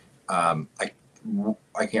today. I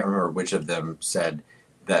can't remember which of them said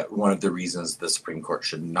that one of the reasons the Supreme Court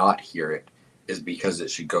should not hear it is because it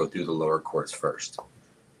should go through the lower courts first.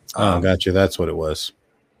 Gotcha. That's what it was.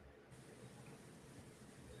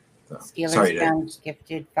 Steelers fans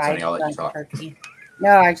gifted 5 Sonny, I'll let you talk. turkey. No,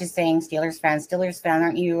 I was just saying Steelers fan,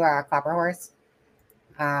 aren't you, Copper Horse?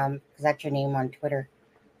 Because that's your name on Twitter.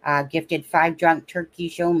 Gifted 5 drunk turkey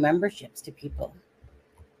show memberships to people.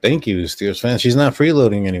 Thank you, Steelers fan. She's not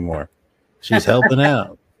freeloading anymore. She's helping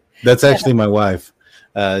out. That's actually my wife.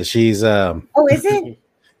 She's oh, is it?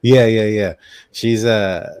 Yeah. She's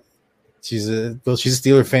a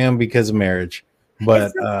Steeler fan because of marriage.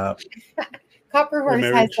 But Copper Horse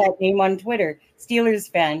has that name on Twitter, Steelers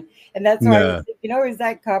fan. And that's why I was thinking, is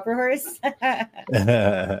that Copper Horse?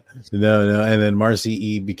 No. And then Marcy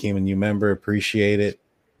E became a new member. Appreciate it.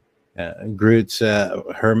 Groot's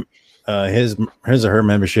her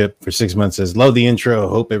membership for 6 months says, love the intro.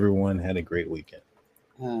 Hope everyone had a great weekend.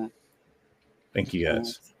 Thank you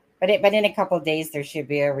guys. But in a couple of days there should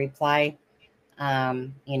be a reply,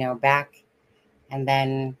 back, and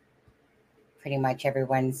then pretty much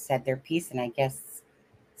everyone said their piece, and I guess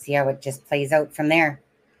see how it just plays out from there,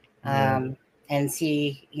 and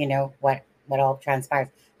see what all transpires.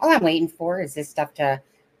 All I'm waiting for is this stuff to,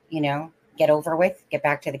 get over with, get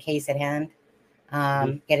back to the case at hand,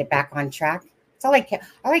 get it back on track. It's all I care.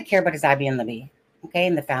 All I care about is Abby and Libby, okay,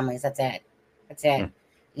 and the families. That's it.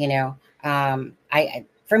 I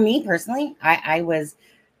for me personally, I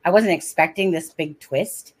wasn't expecting this big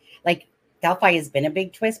twist. Like, Delphi has been a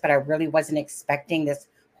big twist, but I really wasn't expecting this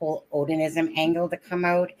whole Odinism angle to come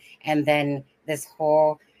out, and then this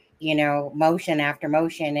whole, motion after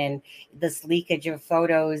motion, and this leakage of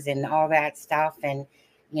photos and all that stuff. And,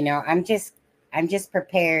 I'm just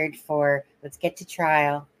prepared for, let's get to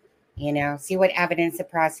trial, see what evidence the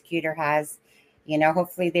prosecutor has.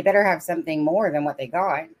 Hopefully they better have something more than what they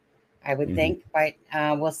got, I would think, but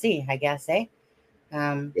we'll see, I guess, eh?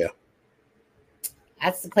 Yeah.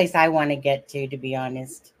 That's the place I want to get to be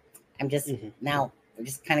honest. I'm just now we're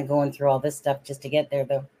just kind of going through all this stuff just to get there,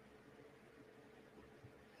 though.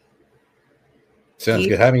 Sounds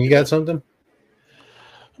good. Having you got something?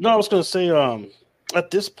 No, I was going to say, at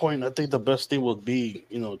this point, I think the best thing would be,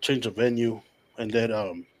 change the venue and let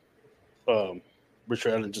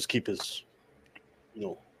Richard Allen just keep his,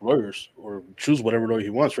 lawyers, or choose whatever lawyer he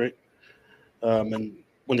wants, right? And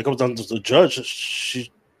when it comes down to the judge,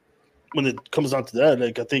 when it comes down to that,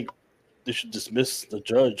 I think they should dismiss the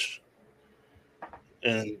judge,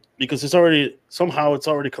 and because it's already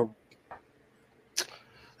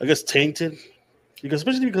I guess tainted,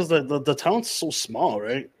 especially because the town's so small,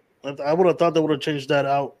 right? I would have thought they would have changed that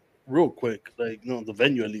out real quick, the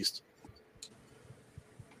venue at least.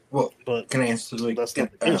 Well, but can I answer? That's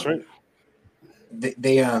not the case, right?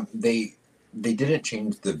 They didn't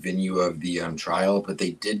change the venue of the trial, but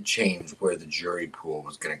they did change where the jury pool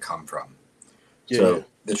was going to come from. So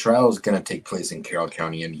the trial is going to take place in Carroll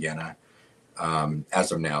County, Indiana,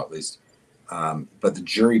 as of now at least. But the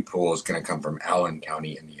jury pool is going to come from Allen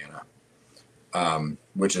County, Indiana,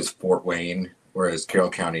 which is Fort Wayne, whereas Carroll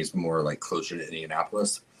County is more closer to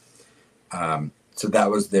Indianapolis. So that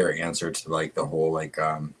was their answer to the whole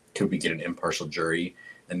could we get an impartial jury?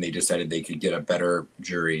 And they decided they could get a better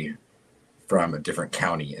jury from a different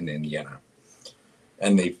county in Indiana.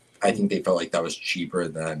 And I think they felt like that was cheaper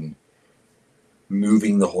than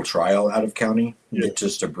moving the whole trial out of county,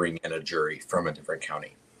 just to bring in a jury from a different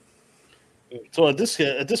county. So at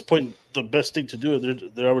this point, the best thing to do,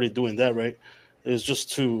 they're already doing that, right? Is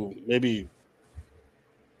just to maybe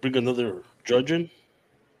bring another judge in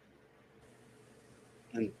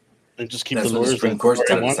and just keep the lawyers. Supreme Court's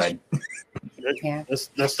got to decide. Yeah,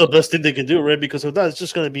 that's the best thing they can do, right? Because if not, it's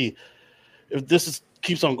just going to be, if this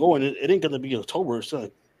keeps on going, it ain't going to be October. It's going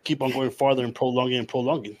to keep on going farther and prolonging.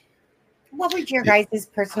 What would your guys'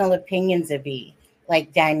 personal opinions be?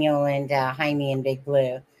 Like Daniel and Jaime and Big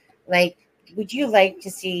Blue. Would you like to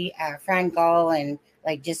see Frank Gall and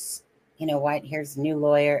just, here's a new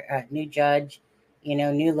lawyer, new judge,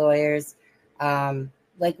 new lawyers.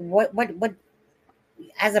 What,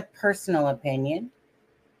 as a personal opinion,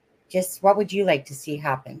 just what would you like to see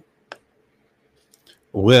happen?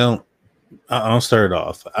 Well, I'll start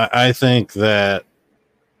off. I think that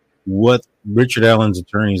what Richard Allen's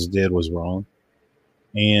attorneys did was wrong.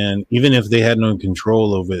 And even if they had no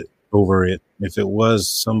control over it, if it was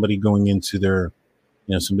somebody going into their,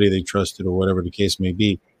 somebody they trusted or whatever the case may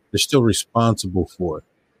be, they're still responsible for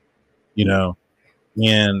it,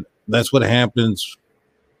 and that's what happens,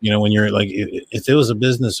 when you're if it was a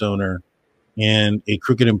business owner and a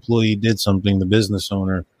crooked employee did something, the business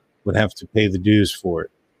owner would have to pay the dues for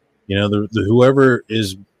it. The whoever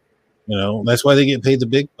is, That's why they get paid the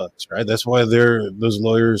big bucks, right? That's why those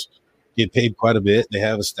lawyers get paid quite a bit. They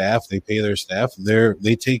have a staff. They pay their staff.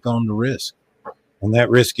 They take on the risk, and that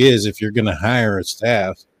risk is if you're going to hire a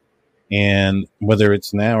staff, and whether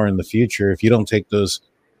it's now or in the future, if you don't take those,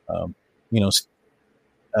 um, you know,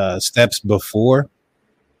 steps before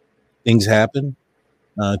things happen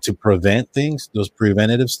to prevent things, those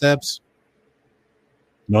preventative steps.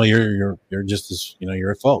 No, you're just as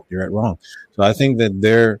you're at fault. You're at wrong. So I think that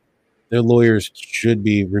their lawyers should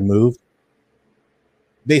be removed.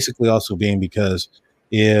 Basically, also being because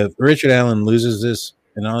if Richard Allen loses this,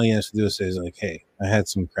 and all he has to do is say, like, "Hey, I had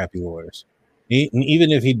some crappy lawyers."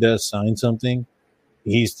 Even if he does sign something,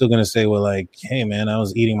 he's still going to say, "Well, like, hey, man, I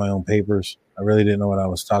was eating my own papers. I really didn't know what I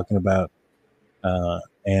was talking about,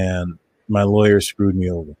 and my lawyer screwed me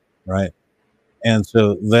over." Right, and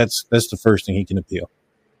so that's the first thing he can appeal.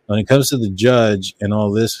 When it comes to the judge and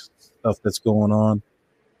all this stuff that's going on,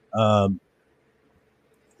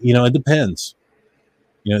 it depends.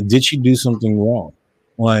 Did she do something wrong?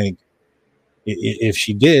 Like, if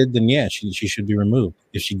she did, then yeah, she should be removed.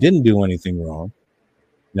 If she didn't do anything wrong,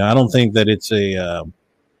 now I don't think that it's a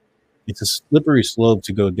slippery slope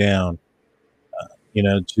to go down.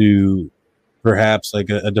 To perhaps like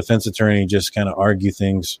a defense attorney just kind of argue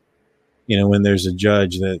things, when there's a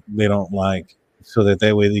judge that they don't like, so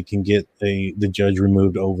that way they can get the judge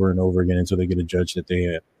removed over and over again until they get a judge that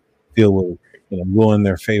they feel will go in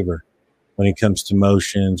their favor when it comes to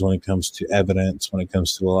motions, when it comes to evidence, when it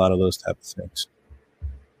comes to a lot of those type of things.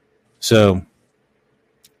 So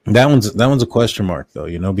that one's a question mark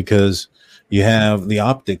though, because you have the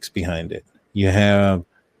optics behind it. You have,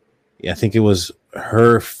 I think it was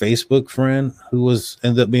her Facebook friend who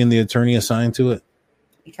ended up being the attorney assigned to it.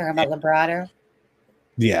 You talking about Liberato?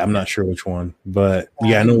 Yeah, I'm not sure which one, but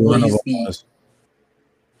yeah, I know one of them was.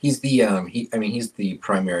 He's the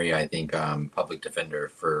primary, I think, public defender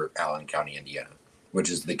for Allen County, Indiana, which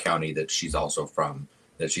is the county that she's also from,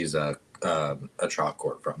 that she's a trial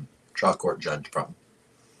court judge from.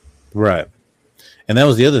 Right. And that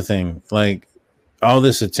was the other thing. Like, all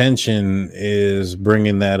this attention is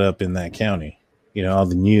bringing that up in that county, all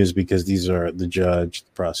the news, because these are the judge,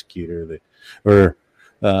 the prosecutor,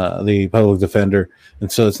 the public defender.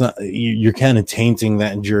 And so it's not, you're kind of tainting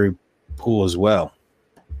that jury pool as well,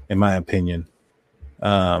 in my opinion.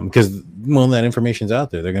 Because that information's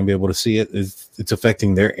out there. They're going to be able to see it. It's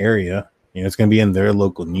affecting their area. It's going to be in their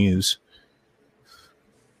local news.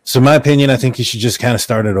 So in my opinion, I think you should just kind of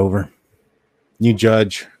start it over. New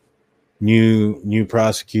judge, new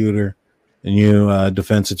prosecutor, new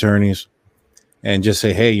defense attorneys, and just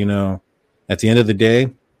say, hey, at the end of the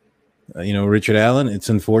day, Richard Allen, it's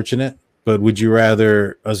unfortunate, but would you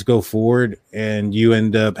rather us go forward and you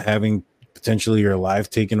end up having potentially your life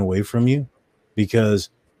taken away from you? Because,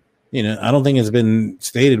 I don't think it's been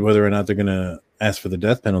stated whether or not they're going to ask for the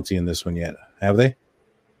death penalty in this one yet. Have they?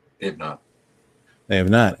 They have not. They have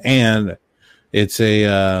not. And it's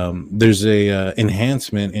there's a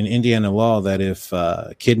enhancement in Indiana law that if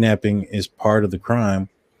kidnapping is part of the crime,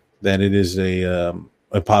 that it is a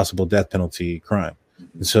possible death penalty crime.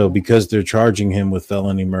 And so because they're charging him with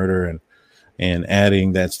felony murder and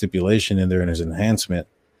adding that stipulation in there in his enhancement,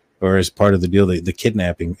 or as part of the deal, the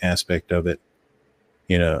kidnapping aspect of it,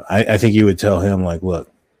 I think you would tell him, like,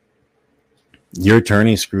 look, your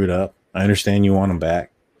attorney screwed up. I understand you want him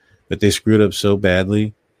back, but they screwed up so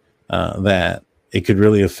badly that it could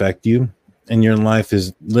really affect you, and your life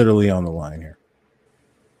is literally on the line here.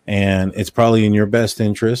 And it's probably in your best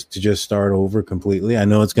interest to just start over completely. I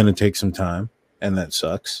know it's going to take some time, and that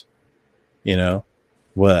sucks,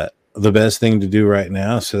 but the best thing to do right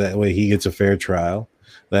now, so that way he gets a fair trial.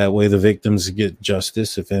 That way the victims get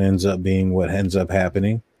justice if it ends up being what ends up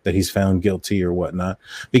happening, that he's found guilty or whatnot.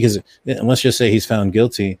 Because let's just say he's found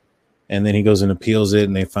guilty, and then he goes and appeals it,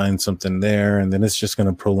 and they find something there, and then it's just going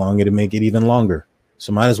to prolong it and make it even longer.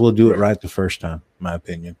 So might as well do it right the first time, in my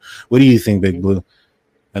opinion. What do you think, Big Blue?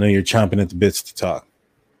 I know you're chomping at the bits to talk.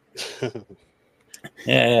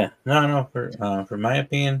 Yeah. No. For my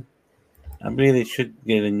opinion, I believe they should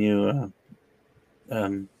get a new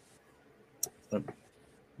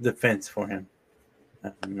defense for him.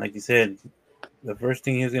 Like you said, the first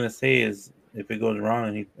thing he's going to say is, if it goes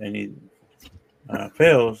wrong and he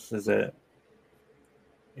fails, is that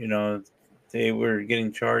they were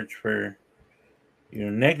getting charged for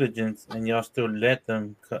negligence, and y'all still let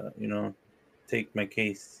them take my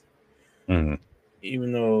case,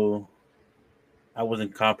 even though I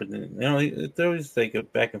wasn't competent. There was like a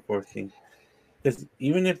back and forth thing, because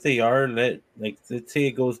even if they are let's say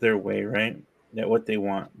it goes their way, right? That what they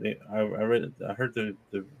want. I heard the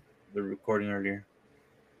recording earlier.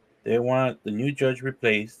 They want the new judge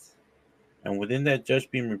replaced, and within that judge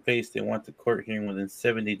being replaced, they want the court hearing within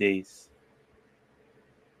 70 days.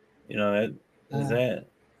 You know, is that,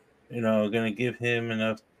 going to give him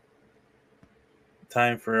enough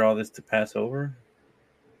time for all this to pass over?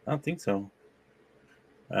 I don't think so.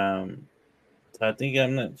 So I think,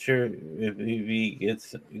 I'm not sure if he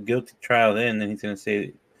gets a guilty trial then he's going to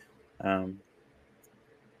say, I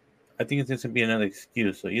think it's going to be another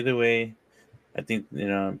excuse. So either way, I think,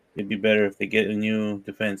 it'd be better if they get a new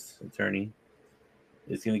defense attorney.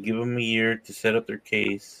 It's going to give them a year to set up their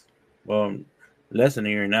case. Well, less than a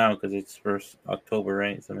year now because it's first October,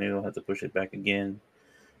 right? So maybe they'll have to push it back again.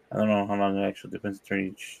 I don't know how long the actual defense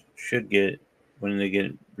attorney should get when they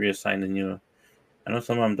get reassigned a new. I know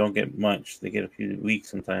some of them don't get much. They get a few weeks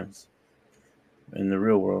sometimes in the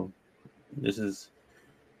real world.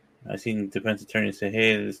 I've seen defense attorneys say,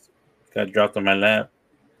 hey, this got dropped on my lap.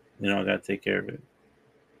 I got to take care of it.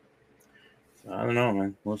 So I don't know,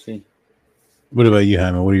 man. We'll see. What about you,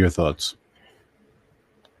 Jaime? What are your thoughts?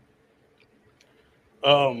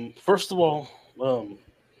 First of all,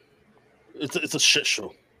 it's a shit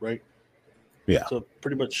show, right? Yeah. It's a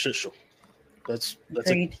pretty much shit show. That's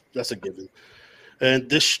a given. And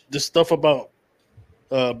this stuff about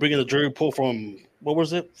bringing the jury pool from, what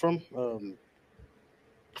was it from?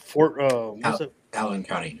 Allen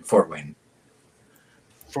County, Fort Wayne.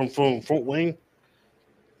 From Fort Wayne.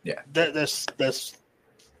 Yeah. That's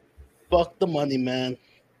fuck the money, man.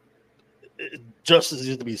 Justice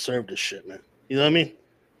needs to be served. This shit, man. You know what I mean?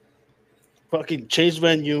 Fucking change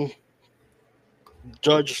venue.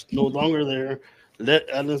 Judge no longer there. Let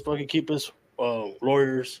Allen fucking keep his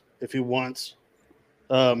lawyers if he wants.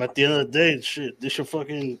 At the end of the day, shit, they should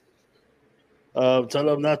fucking tell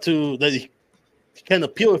him that he can't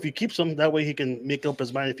appeal if he keeps them. That way he can make up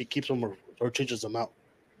his mind if he keeps them or changes them out.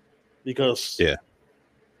 Because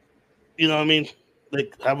you know what I mean?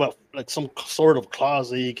 Like have some sort of clause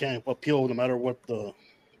that you can't appeal no matter what the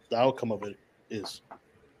outcome of it is.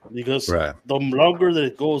 Because the longer that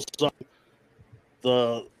it goes on,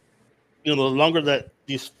 the longer that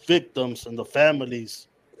these victims and the families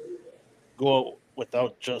go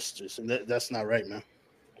without justice, and that's not right, man.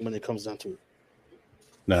 When it comes down to it.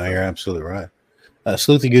 No, you're absolutely right.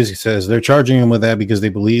 Sleuthy Goosey says they're charging him with that because they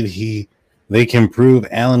believe they can prove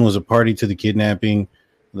Allen was a party to the kidnapping,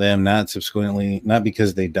 them not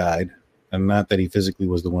because they died, and not that he physically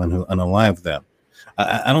was the one who unalived them.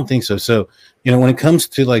 I don't think so. So, when it comes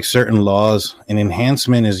to like certain laws, an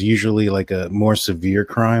enhancement is usually like a more severe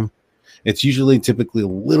crime. It's usually typically a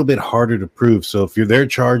little bit harder to prove. So if they're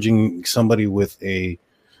charging somebody with a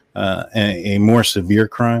more severe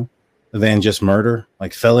crime than just murder,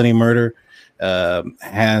 like felony murder,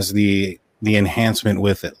 has the enhancement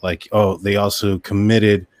with it. Like, they also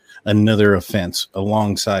committed another offense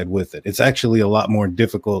alongside with it. It's actually a lot more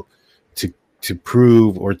difficult to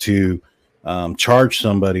prove or to charge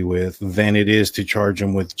somebody with than it is to charge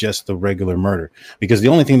them with just the regular murder, because the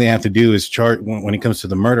only thing they have to do is charge when it comes to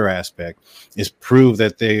the murder aspect is prove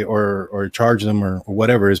that they or charge them or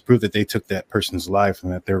whatever is prove that they took that person's life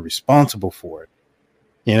and that they're responsible for it.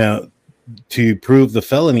 To prove the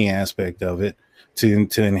felony aspect of it, to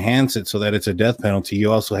enhance it so that it's a death penalty,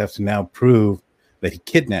 you also have to now prove that he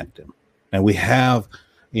kidnapped him. And we have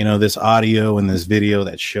this audio and this video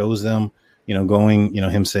that shows them going,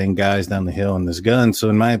 him saying guys down the hill and this gun. So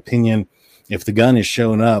in my opinion, if the gun is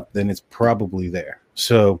showing up, then it's probably there.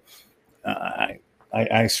 So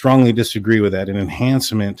I strongly disagree with that. An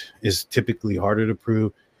enhancement is typically harder to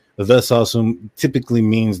prove. Thus also typically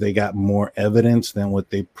means they got more evidence than what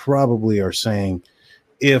they probably are saying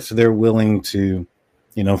if they're willing to,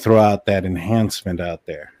 throw out that enhancement out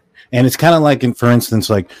there. And it's kind of like, for instance,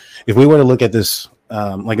 like if we were to look at this,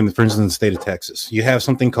 for instance, the state of Texas, you have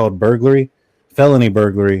something called burglary, felony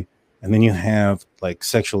burglary, and then you have like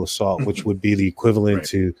sexual assault, which would be the equivalent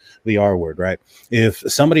to the R word, right? If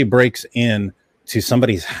somebody breaks in to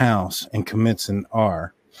somebody's house and commits an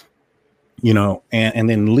R, and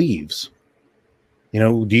then leaves,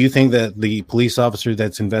 do you think that the police officer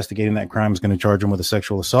that's investigating that crime is going to charge him with a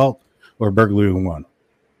sexual assault or burglary 1?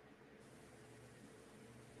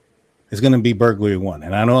 It's going to be burglary 1.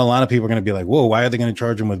 And I know a lot of people are going to be like, whoa, why are they going to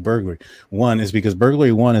charge him with burglary? 1 is because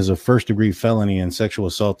burglary 1 is a first degree felony and sexual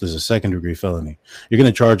assault is a second degree felony. You're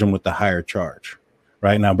going to charge them with the higher charge.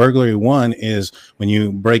 Right now, burglary 1 is when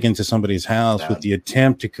you break into somebody's house with the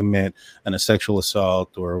attempt to commit a sexual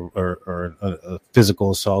assault or a physical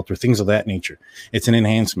assault or things of that nature. It's an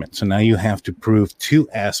enhancement. So now you have to prove 2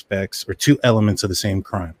 aspects or 2 elements of the same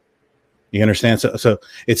crime. You understand? So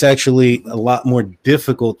it's actually a lot more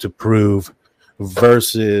difficult to prove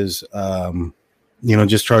versus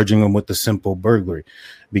just charging them with the simple burglary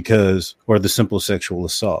or the simple sexual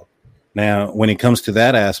assault. Now, when it comes to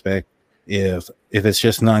that aspect, if it's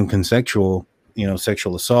just non-consensual,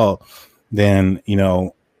 sexual assault, then,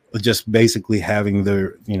 just basically having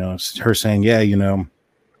her saying, yeah,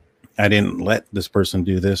 I didn't let this person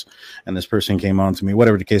do this and this person came on to me,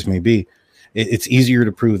 whatever the case may be. It's easier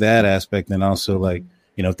to prove that aspect than also like,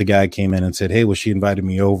 if the guy came in and said, hey, well, she invited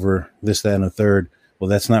me over, this, that, and a third. Well,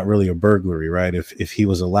 that's not really a burglary, right? If he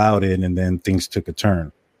was allowed in and then things took a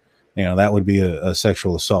turn, that would be a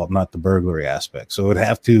sexual assault, not the burglary aspect. So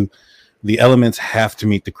the elements have to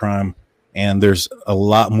meet the crime. And there's a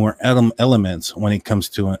lot more elements when it comes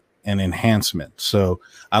to an enhancement. So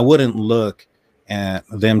I wouldn't look at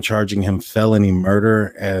them charging him felony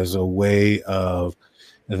murder as a way of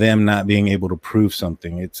them not being able to prove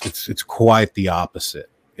something. It's quite the opposite.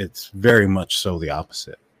 It's very much so the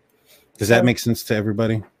opposite. Does that make sense to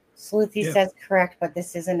everybody? Sleuthie says correct, but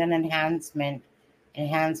this isn't an enhancement.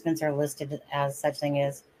 Enhancements are listed as such thing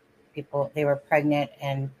as they were pregnant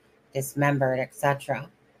and dismembered, etc.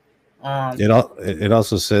 It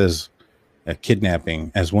also says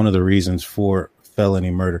kidnapping as one of the reasons for felony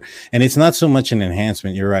murder, and it's not so much an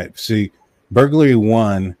enhancement. You're right. See, burglary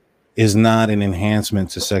 1 is not an enhancement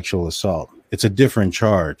to sexual assault. It's a different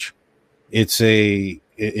charge. It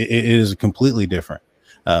is completely different.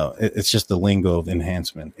 It's just the lingo of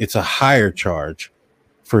enhancement. It's a higher charge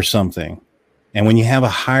for something, and when you have a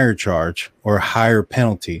higher charge or a higher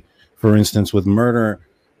penalty, for instance, with murder.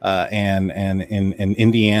 And in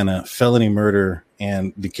Indiana, felony murder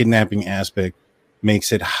and the kidnapping aspect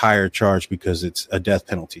makes it higher charge because it's a death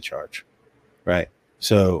penalty charge, right?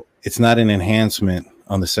 So it's not an enhancement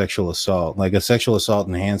on the sexual assault. Like a sexual assault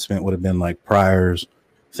enhancement would have been like priors,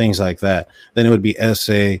 things like that. Then it would be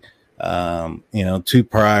SA, 2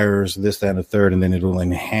 priors, this, that, and a third, and then it will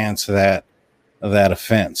enhance that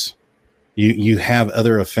offense. You have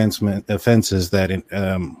other offenses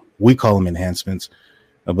that we call them enhancements,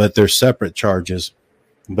 but they're separate charges,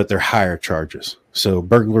 but they're higher charges. So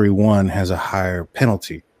burglary 1 has a higher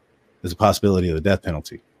penalty. There's a possibility of a death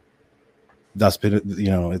penalty. That's,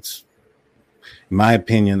 it's, in my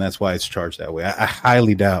opinion, that's why it's charged that way. I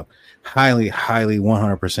highly doubt, highly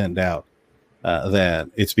 100% doubt that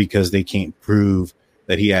it's because they can't prove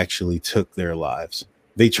that he actually took their lives.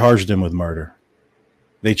 They charged him with murder.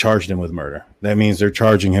 That means they're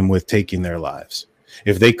charging him with taking their lives.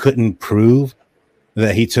 If they couldn't prove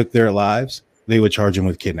that he took their lives, they would charge him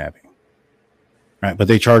with kidnapping, right? But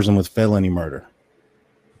they charged him with felony murder.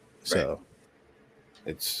 So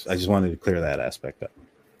I just wanted to clear that aspect up.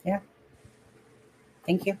 Yeah.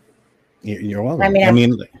 Thank you. You're welcome. I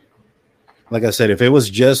mean, like I said, if it was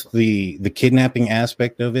just the kidnapping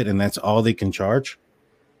aspect of it and that's all they can charge,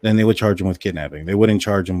 then they would charge him with kidnapping. They wouldn't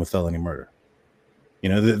charge him with felony murder.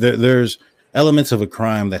 There's elements of a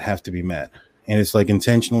crime that have to be met. And it's like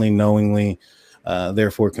intentionally, knowingly,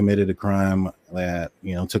 therefore committed a crime that,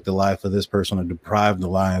 took the life of this person or deprived the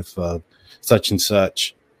life of such and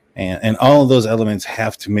such. And all of those elements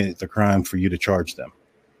have to meet the crime for you to charge them.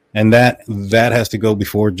 And that has to go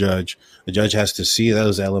before a judge. The judge has to see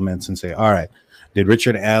those elements and say, all right, did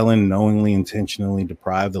Richard Allen knowingly, intentionally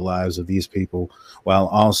deprive the lives of these people while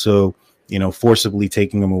also, forcibly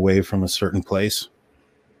taking them away from a certain place?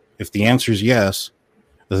 If the answer is yes,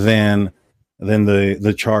 then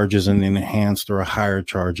the charge is an enhanced or a higher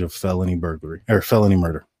charge of felony burglary or felony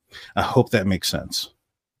murder. I hope that makes sense.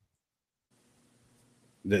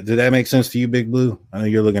 Did that make sense to you, Big Blue? I know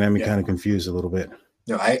you're looking at me kind of confused a little bit.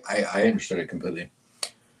 No, I understood it completely.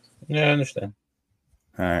 Yeah, I understand.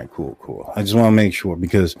 All right, cool. I just want to make sure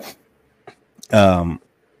because, I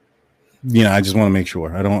just want to make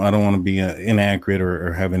sure. I don't want to be inaccurate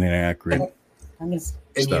or have an inaccurate. And it's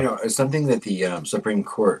something that the Supreme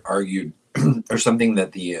Court argued, or something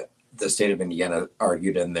that the state of Indiana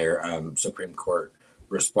argued in their Supreme Court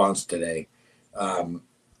response today. Was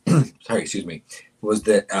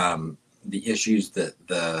that the issues that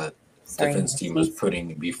the defense team was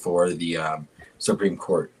putting before the Supreme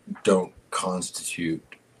Court don't constitute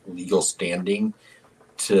legal standing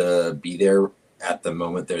to be there at the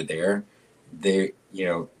moment they're there. They're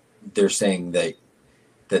saying that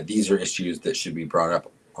these are issues that should be brought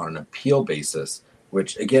up on an appeal basis,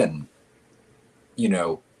 which again,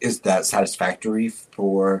 is that satisfactory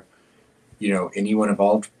for, anyone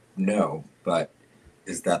involved? No, but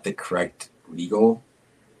is that the correct legal,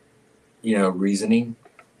 reasoning?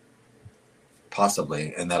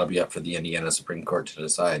 Possibly, and that'll be up for the Indiana Supreme Court to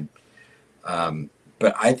decide.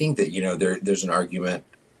 But I think that, there's an argument,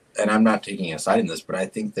 and I'm not taking a side in this, but I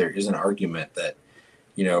think there is an argument that,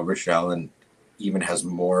 Richard Allen, even has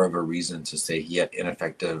more of a reason to say he had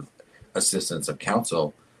ineffective assistance of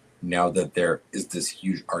counsel now that there is this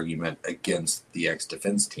huge argument against the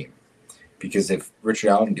ex-defense team. Because if Richard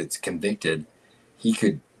Allen gets convicted,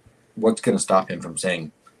 what's going to stop him from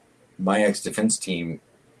saying, my ex-defense team,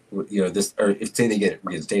 this, or if say they get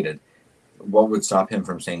reinstated, what would stop him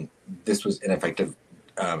from saying this was ineffective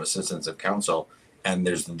assistance of counsel, and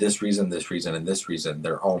there's this reason, and this reason.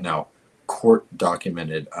 They're all now court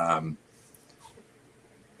documented, not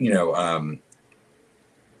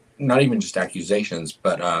even just accusations,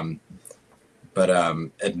 but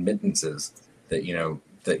admittances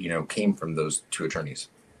that came from those two attorneys.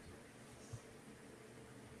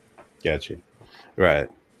 Gotcha. Right.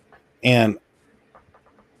 And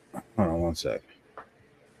hold on one sec.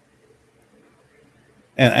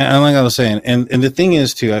 And like I was saying, and the thing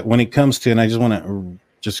is too, when it comes to, and I just want to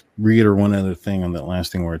just reiterate one other thing on that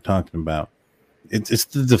last thing we were talking about. It's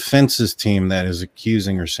the defense's team that is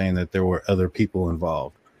accusing or saying that there were other people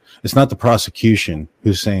involved. It's not the prosecution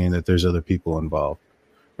who's saying that there's other people involved,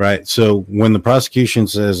 right? So when the prosecution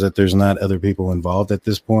says that there's not other people involved at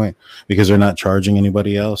this point because they're not charging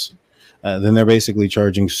anybody else, then they're basically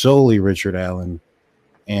charging solely Richard Allen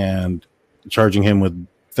and charging him with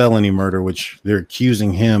felony murder, which they're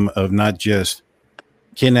accusing him of not just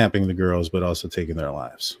kidnapping the girls, but also taking their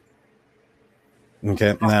lives.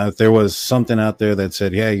 Okay. Now, if there was something out there that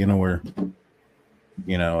said, yeah,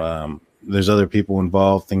 there's other people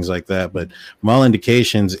involved, things like that. But from all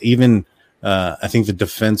indications, even I think the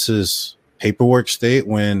defense's paperwork state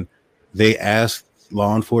when they asked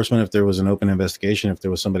law enforcement if there was an open investigation, if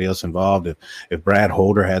there was somebody else involved, if Brad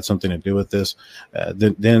Holder had something to do with this,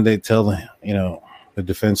 then they tell the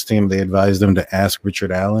defense team, they advised them to ask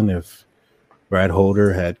Richard Allen if Brad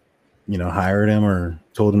Holder had hired him or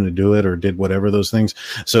told him to do it or did whatever those things.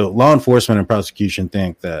 So law enforcement and prosecution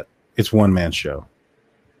think that it's one man show,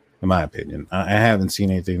 in my opinion. I haven't seen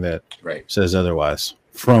anything that says otherwise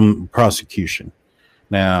from prosecution.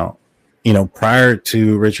 Now, prior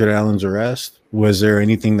to Richard Allen's arrest, was there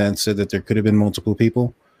anything that said that there could have been multiple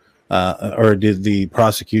people? Or did the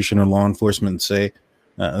prosecution or law enforcement say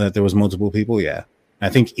that there was multiple people? Yeah. I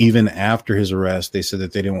think even after his arrest, they said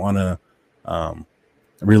that they didn't want to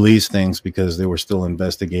release things because they were still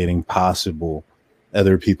investigating possible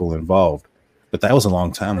other people involved. But that was a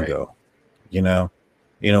long time ago.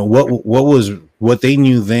 What they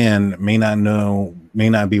knew then may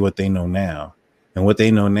not be what they know now. And what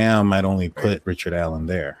they know now might only put Richard Allen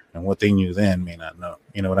there. And what they knew then may not know.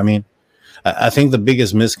 You know what I mean? I think the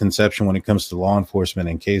biggest misconception when it comes to law enforcement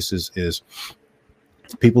in cases is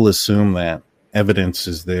people assume that evidence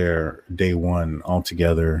is there day one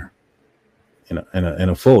altogether in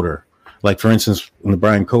a folder. Like, for instance, in the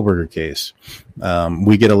Brian Koberger case,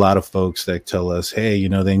 we get a lot of folks that tell us, hey,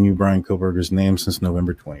 they knew Brian Koberger's name since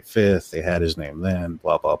November 25th. They had his name then,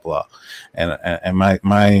 blah, blah, blah. And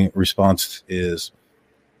my response is,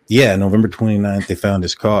 yeah, November 29th, they found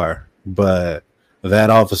his car. But that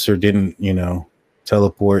officer didn't,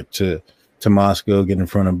 teleport to Moscow, get in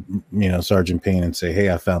front of, Sergeant Payne and say,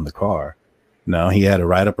 hey, I found the car. No, he had to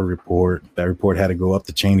write up a report. That report had to go up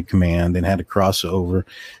the chain of command and had to cross over,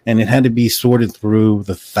 and it had to be sorted through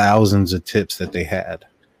the thousands of tips that they had.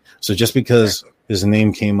 So just because his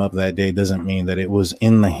name came up that day doesn't mean that it was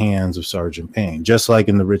in the hands of Sergeant Payne. Just like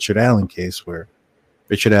in the Richard Allen case, where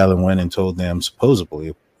Richard Allen went and told them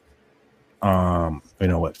supposedly,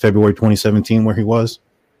 February 2017, where he was,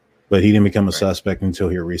 but he didn't become a suspect until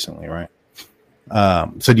here recently, right?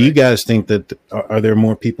 So do you guys think that are there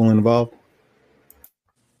more people involved?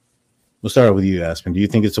 We'll start with you, Aspen. Do you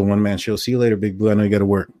think it's a one-man show? See you later, Big Blue. I know you got to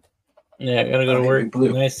work. Yeah, I got to go to work.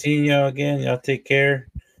 Nice seeing y'all again. Y'all take care.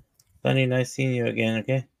 Sunny, nice seeing you again,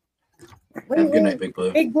 okay? Have a good night, Big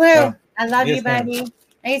Blue. Big Blue, oh, I love you, buddy. Ma'am.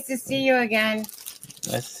 Nice to see you again. Nice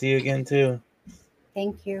to see you again, too.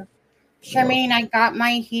 Thank you. Charmaine, I got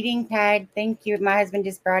my heating pad. Thank you. My husband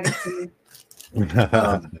just brought it to me.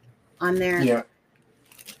 On there. Yeah.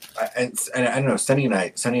 I don't know. Sunny and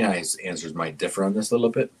I's answers might differ on this a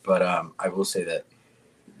little bit, but I will say that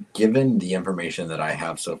given the information that I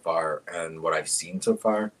have so far and what I've seen so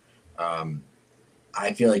far,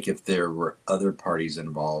 I feel like if there were other parties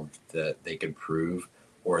involved that they could prove,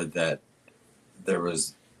 or that there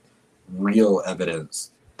was real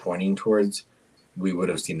evidence pointing towards, we would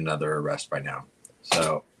have seen another arrest by now.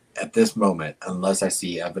 So at this moment, unless I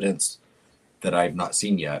see evidence that I've not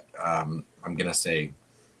seen yet, I'm going to say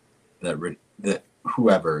that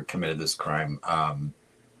whoever committed this crime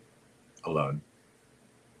alone.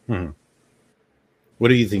 What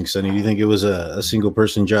do you think, Sonny? Do you think it was a single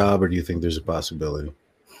person job, or do you think there's a possibility?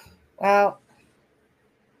 Well,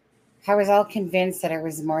 I was all convinced that it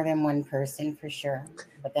was more than one person for sure,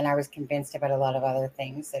 but then I was convinced about a lot of other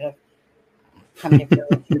things that have come to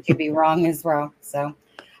fruition to be wrong as well. So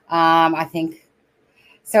I think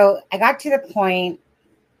so. I got to the point,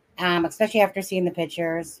 especially after seeing the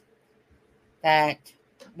pictures, that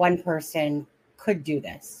one person could do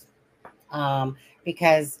this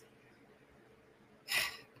because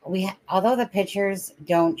although the pictures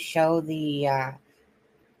don't show the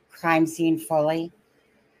crime scene fully,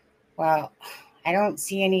 well, I don't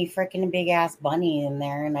see any freaking big ass bunny in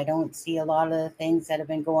there, and I don't see a lot of the things that have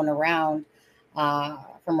been going around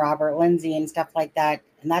from Robert Lindsay and stuff like that.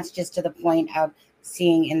 And that's just to the point of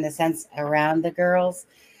seeing in the sense around the girls.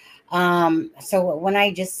 So when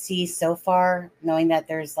I just see so far, knowing that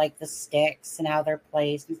there's like the sticks and how they're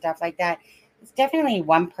placed and stuff like that, it's definitely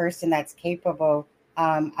one person that's capable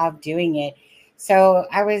of doing it. So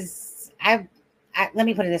let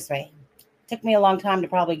me put it this way. It took me a long time to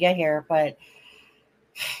probably get here, but,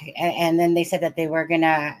 and then they said that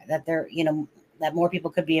that more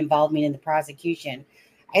people could be involved in the prosecution.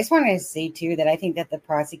 I just wanted to say too, that I think that the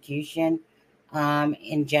prosecution,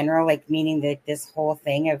 in general, like meaning that this whole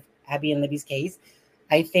thing of Abby and Libby's case,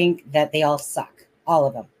 I think that they all suck. All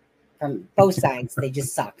of them. From both sides, they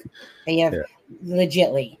just suck. They have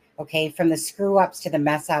legitly, okay, from the screw ups to the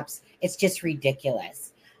mess ups, it's just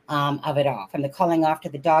ridiculous of it all. From the calling off to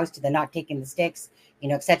the dogs to the not taking the sticks,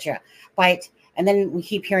 etc. And then we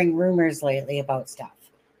keep hearing rumors lately about stuff.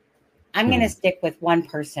 I'm going to stick with one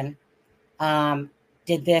person.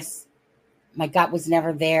 Did this. My gut was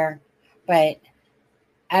never there, but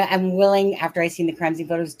I'm willing, after I seen the crime scene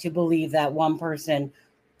photos, to believe that one person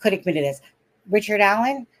could have committed this. Richard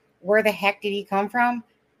Allen, where the heck did he come from?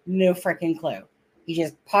 No freaking clue. He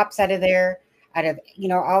just pops out of there, out of,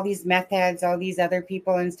 all these meth heads, all these other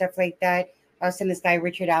people and stuff like that. All of a sudden, this guy,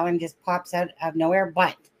 Richard Allen, just pops out of nowhere.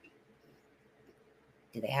 But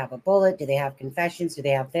do they have a bullet? Do they have confessions? Do they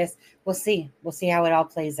have this? We'll see. We'll see how it all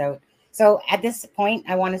plays out. So at this point,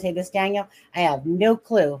 I want to say this, Daniel, I have no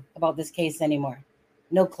clue about this case anymore.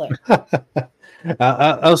 No clue.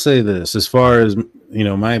 I'll say this, as far as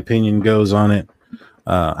my opinion goes on it.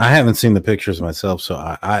 I haven't seen the pictures myself, so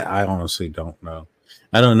I honestly don't know.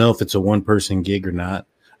 I don't know if it's a one-person gig or not.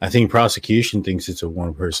 I think prosecution thinks it's a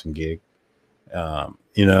one-person gig.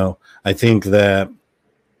 I think that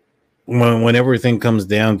when everything comes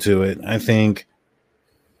down to it, I think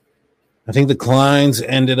the Kleins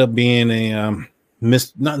ended up being a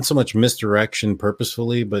not so much misdirection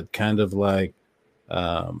purposefully, but kind of like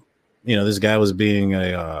this guy was being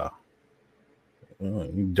a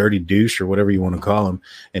dirty douche or whatever you want to call him,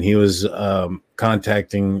 and he was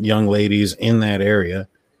contacting young ladies in that area,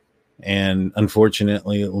 and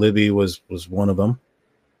unfortunately Libby was one of them.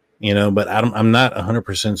 But I'm not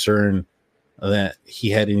 100% certain that he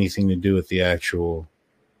had anything to do with the actual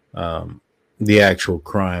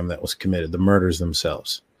crime that was committed, the murders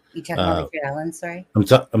themselves. You talking about Richard Allen? Sorry,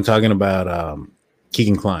 I'm talking about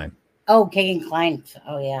Keegan Klein. Oh, Keegan Klein.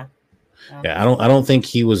 Oh yeah. Yeah, I don't think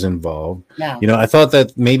he was involved. No. I thought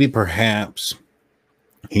that maybe perhaps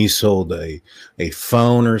he sold a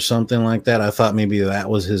phone or something like that. I thought maybe that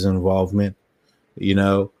was his involvement,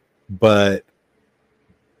 but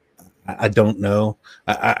I don't know.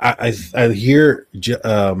 I hear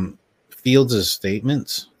Fields'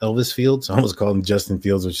 statements, Elvis Fields. I almost called him Justin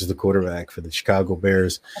Fields, which is the quarterback for the Chicago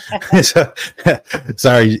Bears. So,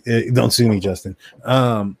 sorry, don't sue me, Justin.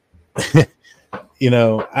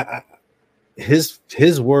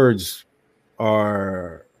 His words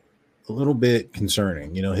are a little bit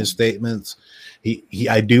concerning. His statements.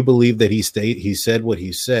 I do believe that he said what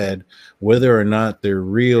he said. Whether or not they're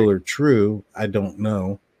real or true, I don't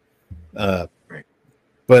know.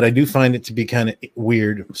 But I do find it to be kind of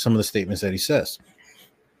weird, some of the statements that he says.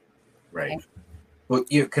 Right. Well,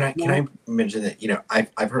 can I mention that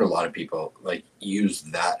I've heard a lot of people like use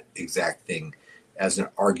that exact thing as an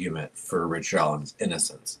argument for Rich Allen's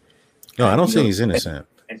innocence. No, I don't think he's innocent.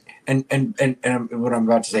 And what I'm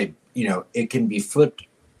about to say, it can be flipped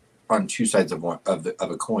on two sides of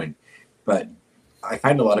a coin, but I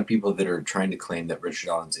find a lot of people that are trying to claim that Richard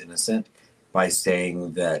Allen's innocent by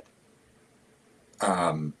saying that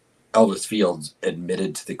Elvis Fields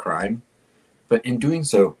admitted to the crime, but in doing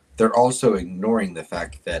so, they're also ignoring the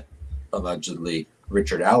fact that allegedly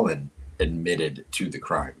Richard Allen admitted to the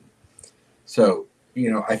crime. So,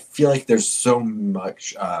 I feel like there's so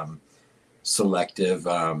much selective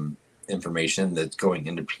information that's going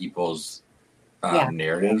into people's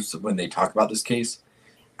narratives when they talk about this case.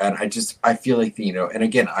 And I feel like, and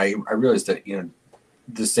again, I realize that,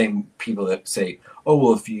 the same people that say, oh,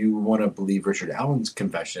 well, if you want to believe Richard Allen's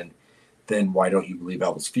confession, then why don't you believe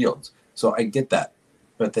Elvis Fields? So I get that,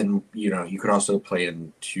 but then you could also play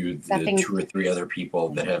into the 2 or 3 other people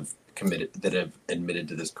that have admitted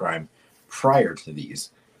to this crime prior to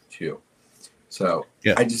these 2. So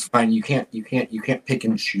I just find you can't pick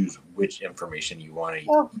and choose which information you want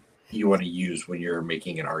to use when you're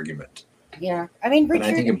making an argument. Yeah, I mean, Richard,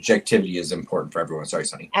 and I think objectivity is important for everyone. Sorry,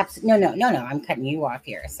 Sonny. Absolutely, no. I'm cutting you off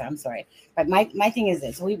here, so I'm sorry. But my thing is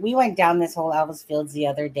this: we went down this whole Elvis Fields the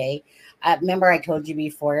other day. Remember, I told you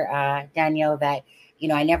before, Danielle, that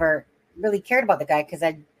I never really cared about the guy because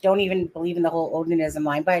I don't even believe in the whole Odinism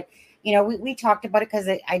line. But we talked about it because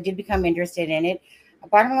I did become interested in it.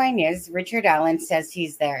 Bottom line is, Richard Allen says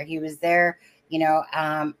he's there. He was there,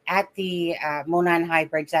 at the Monon High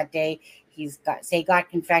Bridge that day. He's got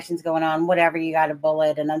confessions going on, whatever. You got a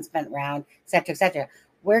bullet, an unspent round, etc., etc.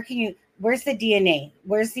 Where's the DNA?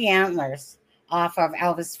 Where's the antlers off of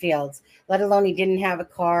Elvis Fields? Let alone he didn't have a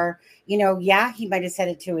car. He might have said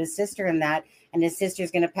it to his sister and his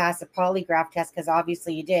sister's going to pass a polygraph test because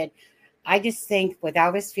obviously he did. I just think with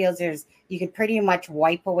Elvis Fields, you could pretty much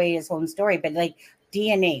wipe away his whole story, but like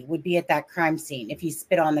DNA would be at that crime scene if he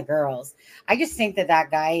spit on the girls. I just think that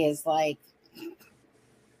guy is like,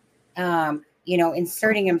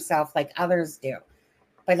 inserting himself like others do.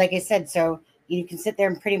 But like I said, so you can sit there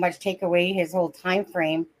and pretty much take away his whole time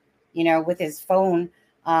frame, with his phone,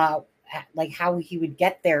 like how he would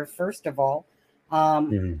get there, first of all.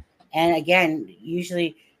 And again,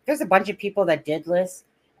 usually there's a bunch of people that did list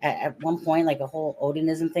at one point, like a whole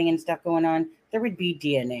Odinism thing and stuff going on. There would be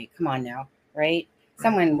DNA. Come on now, right?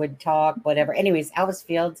 Someone would talk, whatever. Anyways, Elvis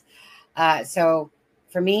Fields. So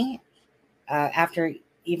for me, after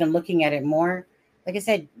even looking at it more, like I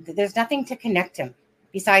said, there's nothing to connect him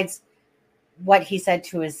besides what he said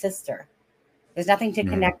to his sister. There's nothing to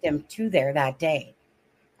connect him to there that day.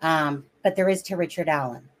 But there is to Richard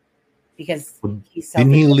Allen because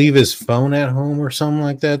didn't he leave his phone at home or something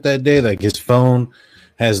like that day? Like his phone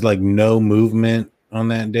has like no movement on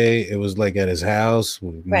that day. It was like at his house,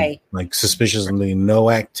 right? Like suspiciously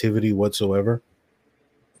no activity whatsoever.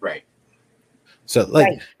 Right. So like,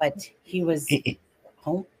 right, but he was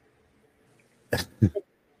home.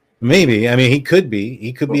 Maybe. I mean, he could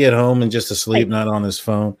be at home and just asleep, not on his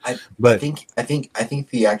phone. I think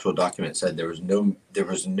the actual document said there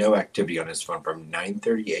was no activity on his phone from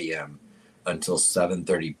 9:30 a.m. until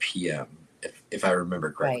 7:30 p.m. If I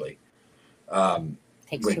remember correctly. Right.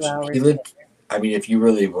 Takes 2 hours. He lived. I mean, if you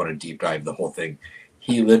really want to deep dive the whole thing,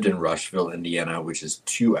 he lived in Rushville, Indiana, which is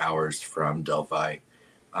 2 hours from Delphi.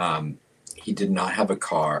 He did not have a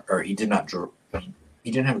car, or he didn't have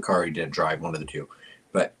a car. He didn't drive, one of the two,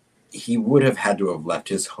 but he would have had to have left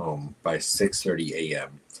his home by 6:30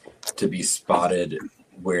 a.m. to be spotted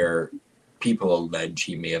where people allege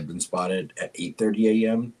he may have been spotted at 8:30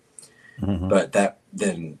 a.m. Mm-hmm. But that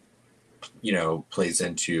then, plays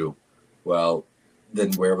into, well,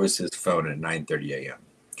 then where was his phone at 9:30 a.m.?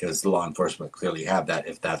 Because the law enforcement clearly have that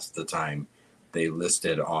if that's the time they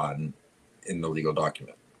listed in the legal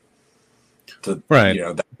document. So, right.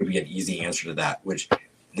 That would be an easy answer to that, which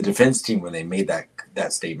the defense team, when they made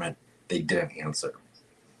that statement, they didn't answer.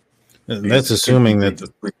 That's assuming that.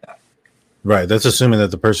 Right. That's assuming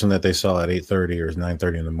that the person that they saw at 8:30 or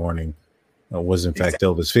 9:30 in the morning was in fact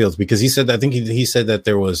Elvis Fields, because he said, I think he said that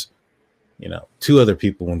there was, 2 other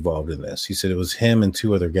people involved in this. He said it was him and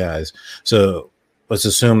 2 other guys. So let's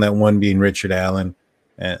assume that one being Richard Allen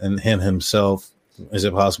and him himself. Is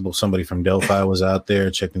it possible somebody from Delphi was out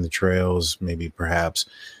there checking the trails, maybe perhaps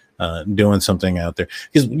doing something out there?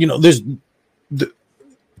 Because,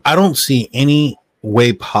 I don't see any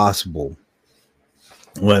way possible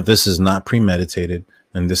where this is not premeditated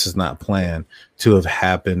and this is not planned to have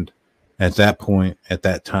happened at that point, at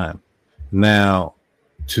that time. Now,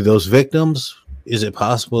 to those victims, is it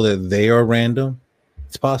possible that they are random?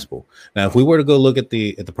 It's possible. Now, if we were to go look at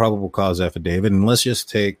the probable cause affidavit, and let's just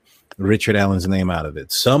take Richard Allen's name out of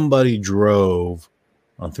it. Somebody drove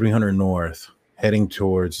on 300 North heading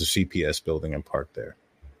towards the CPS building and parked there,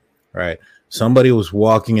 right? Somebody was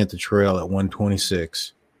walking at the trail at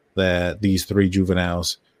 126 that these 3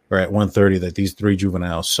 juveniles, or at 130 that these 3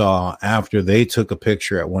 juveniles saw after they took a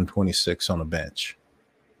picture at 126 on a bench,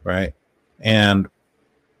 right? And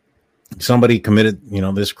somebody committed,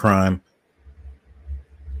 this crime.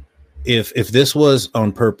 If this was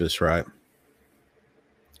on purpose, right?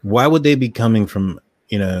 Why would they be coming from,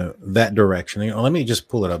 that direction? Let me just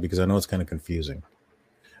pull it up because I know it's kind of confusing.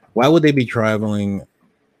 Why would they be traveling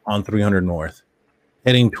on 300 North,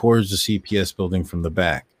 heading towards the CPS building from the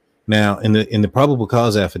back? Now, in the probable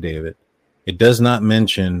cause affidavit, it does not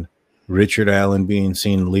mention Richard Allen being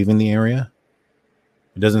seen leaving the area.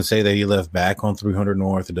 It doesn't say that he left back on 300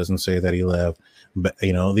 North. It doesn't say that he left,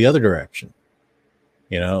 the other direction,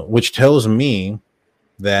 which tells me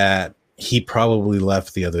that he probably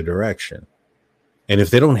left the other direction. And if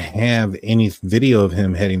they don't have any video of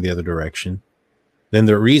him heading the other direction, then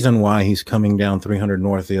the reason why he's coming down 300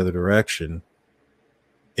 North the other direction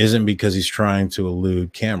isn't because he's trying to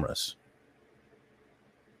elude cameras.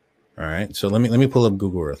 All right. So let me pull up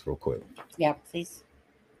Google Earth real quick. Yeah, please.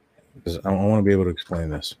 Because I want to be able to explain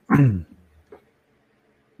this.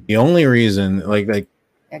 The only reason,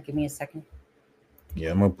 yeah, give me a second.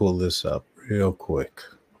 Yeah, I'm gonna pull this up real quick.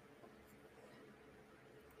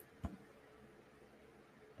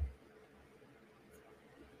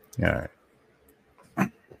 All right. Let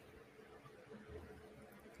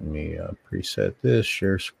me preset this,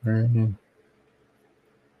 share screen.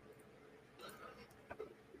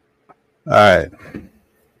 All right.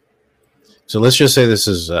 So let's just say this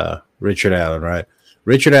is Richard Allen, right?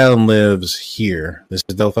 Richard Allen lives here. This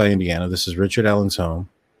is Delphi, Indiana. This is Richard Allen's home.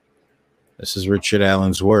 This is Richard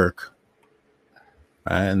Allen's work.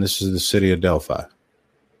 Right? And this is the city of Delphi.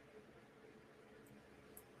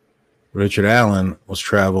 Richard Allen was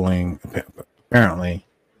traveling apparently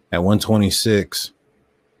at 126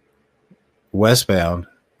 westbound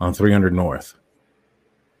on 300 North.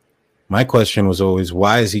 My question was always,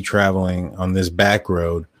 why is he traveling on this back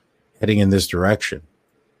road heading in this direction?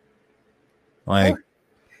 Like,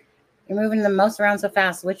 you're moving the most around so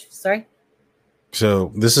fast. Sorry?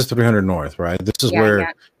 So this is 300 North, right? This is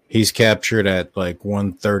where he's captured at like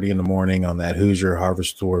 1:30 in the morning on that Hoosier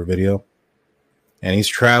Harvest Tour video. And he's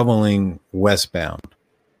traveling westbound.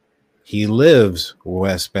 He lives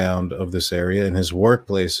westbound of this area, and his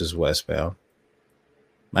workplace is westbound.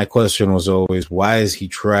 My question was always, why is he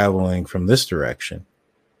traveling from this direction?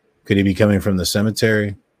 Could he be coming from the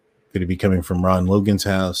cemetery? Could he be coming from Ron Logan's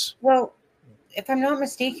house? Well, if I'm not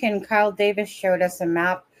mistaken, Kyle Davis showed us a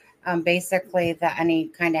map, basically, and he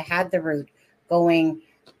kind of had the route going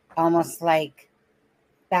almost like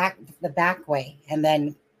the back way, and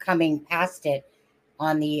then coming past it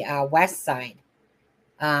on the west side.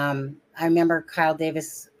 I remember Kyle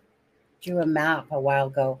Davis drew a map a while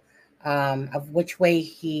ago of which way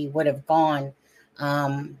he would have gone,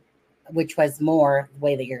 which was more the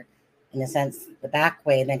way that you're, in a sense, the back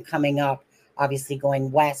way, and then coming up, obviously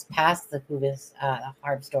going west past the Hoovers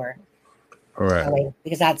Harb store. Right.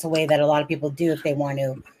 Because that's the way that a lot of people do if they want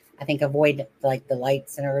to, I think, avoid like the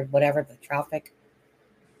lights or whatever, the traffic.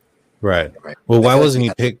 Right. Well, why wasn't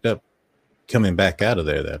he picked up coming back out of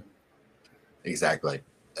there then? Exactly.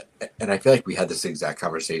 And I feel like we had this exact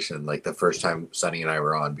conversation like the first time Sonny and I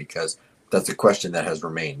were on, because that's a question that has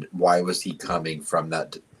remained. Why was he coming from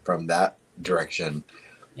that direction?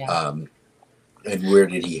 Yeah. And where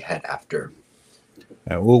did he head after?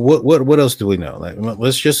 Well, what else do we know? Like,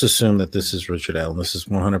 let's just assume that this is Richard Allen. This is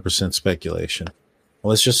 100% speculation.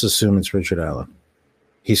 Let's just assume it's Richard Allen.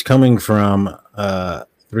 He's coming from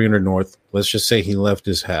 300 North. Let's just say he left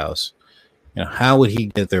his house. How would he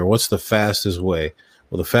get there? What's the fastest way?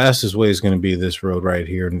 Well, the fastest way is going to be this road right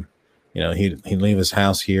here. And, he'd leave his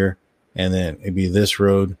house here, and then it'd be this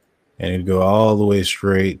road, and it'd go all the way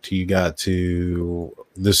straight till you got to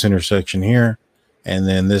this intersection here. And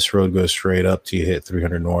then this road goes straight up till you hit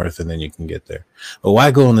 300 North, and then you can get there. But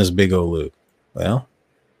why go on this big old loop? Well,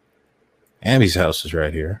 Abby's house is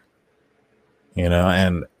right here.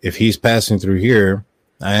 And if he's passing through here,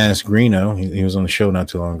 I asked Greeno, he was on the show not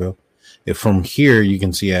too long ago, if from here you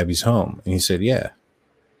can see Abby's home. And he said, yeah.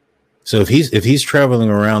 So if he's traveling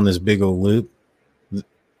around this big old loop,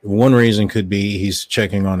 one reason could be he's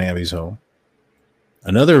checking on Abby's home.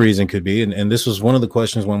 Another reason could be, and this was one of the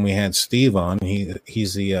questions when we had Steve on,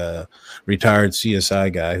 he's the retired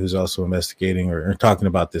CSI guy who's also investigating or talking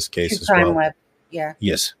about this case as well. Web. Yeah.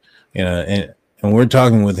 Yes. And we're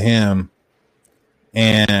talking with him,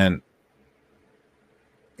 and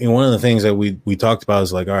one of the things that we talked about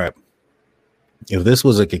is like, all right, if this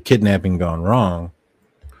was like a kidnapping gone wrong,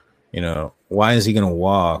 why is he going to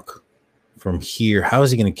walk from here? How is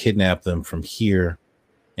he going to kidnap them from here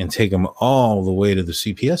and take them all the way to the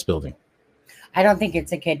CPS building? I don't think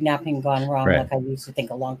it's a kidnapping gone wrong, right, like I used to think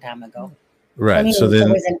a long time ago. Right. I mean, so then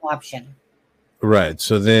there was an option. Right.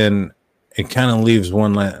 So then it kind of leaves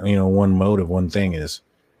one motive. One thing is,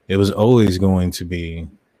 it was always going to be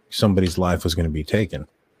somebody's life was going to be taken.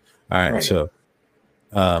 All right. So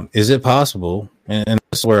is it possible? And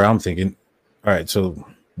this is where I'm thinking, all right, so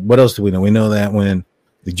what else do we know? We know that when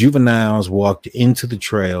the juveniles walked into the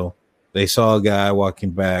trail, they saw a guy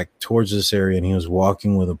walking back towards this area, and he was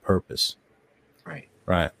walking with a purpose.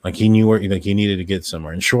 Right. Like he knew he needed to get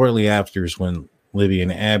somewhere. And shortly after is when Libby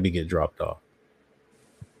and Abby get dropped off.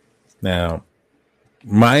 Now,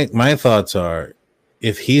 my thoughts are,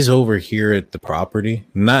 if he's over here at the property,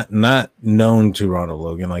 not known to Ronald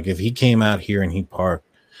Logan, like if he came out here and he parked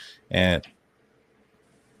at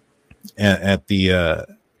the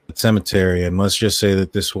cemetery, and let's just say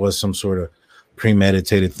that this was some sort of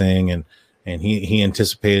premeditated thing, and he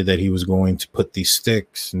anticipated that he was going to put these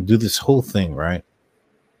sticks and do this whole thing, right?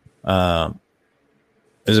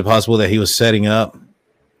 Is it possible that he was setting up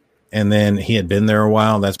and then he had been there a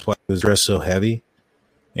while? That's why he was dressed so heavy,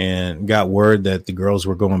 and got word that the girls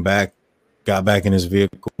were going back, got back in his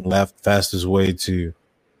vehicle, left fastest way to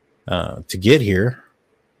get here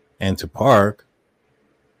and to park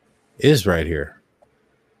is right here,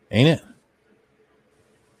 ain't it?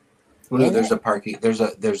 Well, no, there's a parking. There's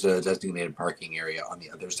a designated parking area on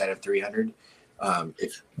the other side of 300.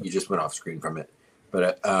 If you just went off screen from it,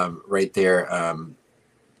 but right there.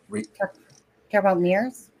 Care about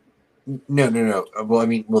mirrors? No. Well, I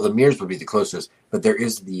mean, the mirrors would be the closest, but there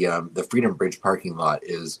is the Freedom Bridge parking lot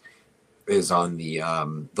is on the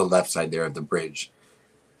left side there of the bridge.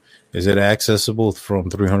 Is it accessible from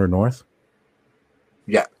 300 North?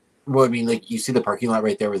 Yeah. Well, I mean, like you see the parking lot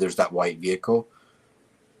right there where there's that white vehicle.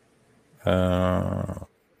 White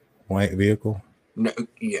vehicle. No,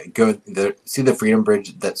 yeah. See the Freedom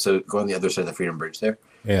Bridge. Go on the other side of the Freedom Bridge there.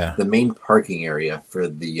 Yeah. The main parking area for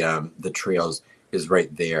the trails is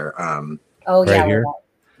right there. Oh right yeah, here?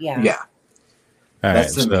 Yeah. Yeah. All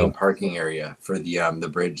That's right, the main parking area for the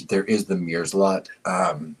bridge. There is the Mears lot.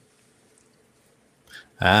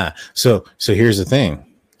 So here's the thing.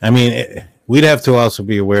 I mean, we'd have to also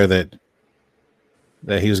be aware that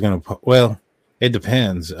he was going to. Well, it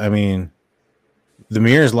depends. I mean, the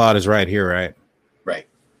Mears lot is right here, right? Right.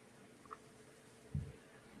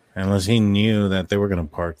 Unless he knew that they were going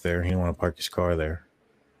to park there, he didn't want to park his car there.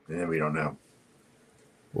 And we don't know.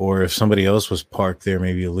 Or if somebody else was parked there,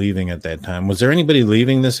 maybe leaving at that time. Was there anybody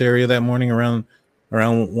leaving this area that morning around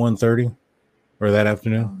 1:30 or that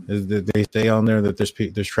afternoon? Did they stay on there that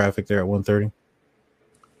there's traffic there at 1:30?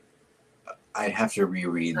 I'd have to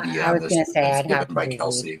reread the. I was going to say I'd have to by reread.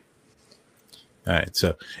 Kelsey. All right,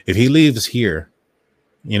 so if he leaves here,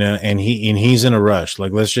 and he's in a rush,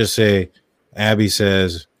 like let's just say Abby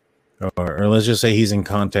says, or let's just say he's in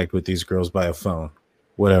contact with these girls by a phone,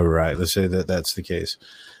 whatever, right? Let's say that's the case,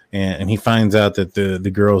 and he finds out that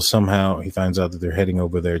the girls somehow he finds out that they're heading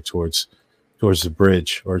over there towards the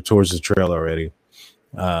bridge or towards the trail already,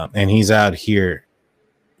 and he's out here.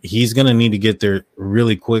 He's gonna need to get there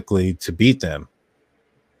really quickly to beat them,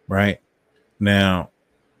 right? Now,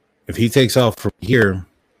 if he takes off from here,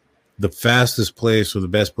 the fastest place or the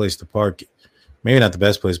best place to park, maybe not the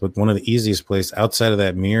best place, but one of the easiest places outside of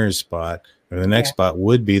that Mears spot or the next spot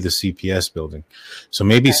would be the CPS building. So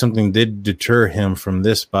maybe something did deter him from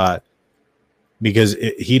this spot, because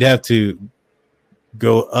he'd have to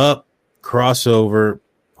go up, crossover,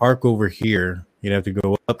 park over here. He'd have to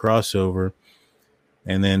go up, crossover,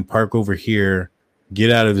 and then park over here, get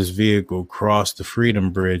out of his vehicle, cross the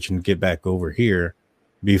Freedom Bridge, and get back over here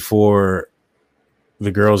before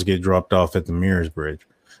the girls get dropped off at the Mears Bridge.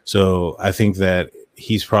 So I think that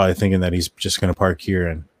he's probably thinking that he's just going to park here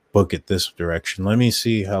and book it this direction. Let me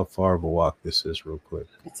see how far of a walk this is real quick.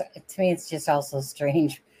 To me, it's just also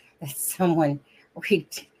strange that someone would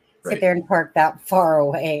sit there and park that far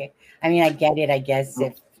away. I mean, I get it, I guess.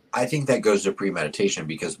 I think that goes to premeditation,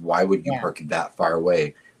 because why would you park that far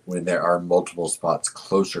away when there are multiple spots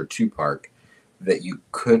closer to park that you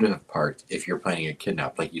could have parked if you're planning a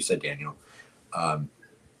kidnap, like you said, Daniel? And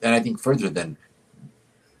I think further than,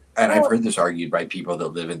 and I've heard this argued by people that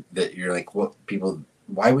live in that. You're like,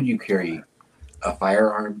 why would you carry a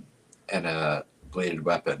firearm and a bladed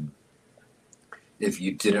weapon if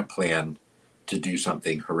you didn't plan to do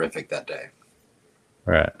something horrific that day?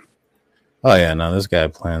 Right. Oh yeah, no, this guy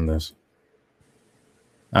planned this.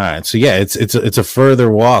 All right, so yeah, it's a further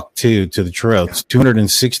walk to the trail. It's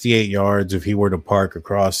 268 yards if he were to park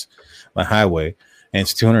across the highway, and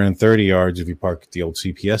it's 230 yards if you park at the old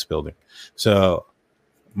CPS building. So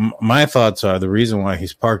my thoughts are the reason why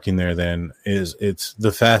he's parking there then is it's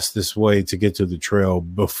the fastest way to get to the trail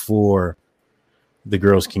before the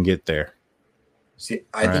girls can get there. See,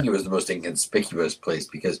 I think it was the most inconspicuous place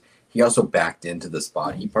because he also backed into the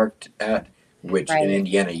spot he parked at, which in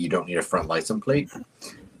Indiana, you don't need a front license plate.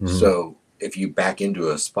 Mm-hmm. So if you back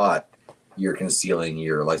into a spot, you're concealing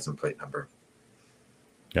your license plate number.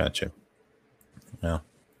 Gotcha. Yeah.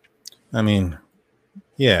 I mean,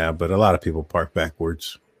 yeah, but a lot of people park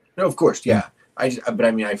backwards. No, of course, yeah. But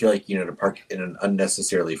I mean, I feel like, to park in an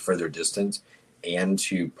unnecessarily further distance and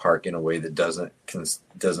to park in a way that doesn't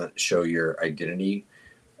show your identity,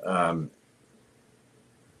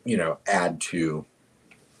 add to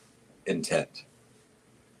intent.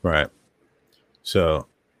 Right. So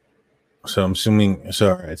I'm assuming.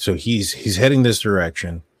 So all right. So he's heading this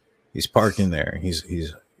direction. He's parking there.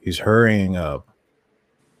 He's hurrying up.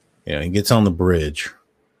 He gets on the bridge.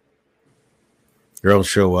 Girls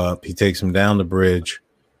show up. He takes him down the bridge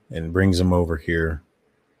and brings him over here.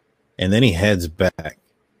 And then he heads back.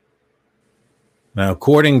 Now,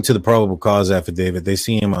 according to the probable cause affidavit, they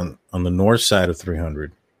see him on the north side of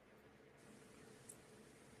 300.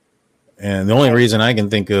 And the only reason I can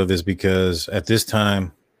think of is because at this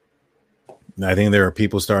time, I think there are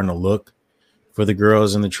people starting to look for the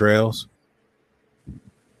girls in the trails.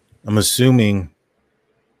 I'm assuming,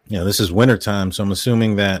 this is wintertime, so I'm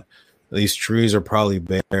assuming that these trees are probably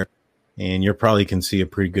bare, and you probably can see a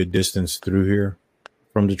pretty good distance through here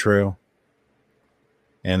from the trail.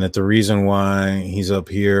 And that the reason why he's up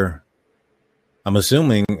here, I'm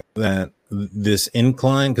assuming that this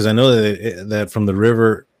incline, because I know that from the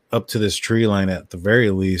river up to this tree line, at the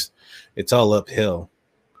very least, it's all uphill.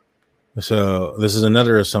 So this is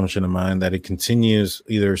another assumption of mine, that it continues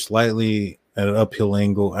either slightly at an uphill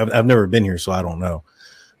angle. I've never been here, so I don't know.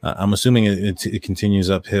 I'm assuming it continues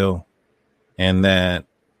uphill, and that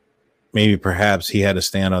maybe perhaps he had to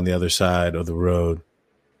stand on the other side of the road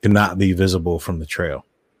to not be visible from the trail.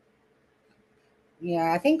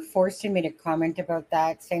 Yeah, I think Forster made a comment about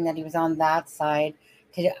that, saying that he was on that side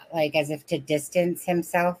to, like, as if to distance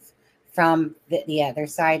himself from the other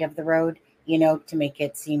side of the road, to make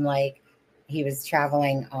it seem like he was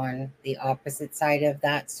traveling on the opposite side of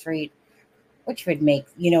that street, which would make,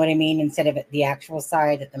 you know what I mean, instead of the actual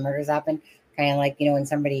side that the murders happened, kind of like, when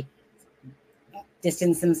somebody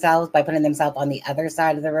distance themselves by putting themselves on the other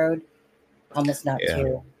side of the road, almost not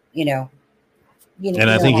to,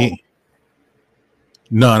 And I think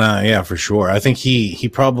No, yeah, for sure. I think he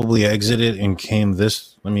probably exited and came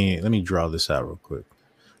this. Let me draw this out real quick.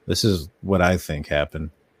 This is what I think happened: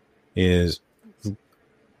 is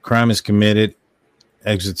crime is committed,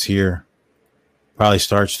 exits here, probably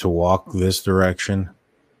starts to walk this direction.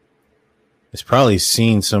 It's probably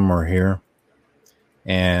seen somewhere here,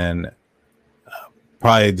 and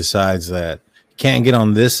probably decides that he can't get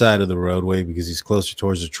on this side of the roadway because he's closer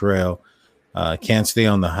towards the trail. Can't stay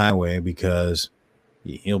on the highway because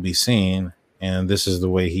he'll be seen, and this is the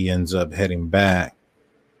way he ends up heading back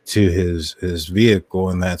to his vehicle,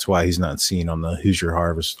 and that's why he's not seen on the Hoosier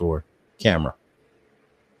Harvest Store camera.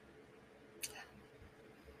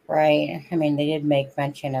 Right. I mean, they did make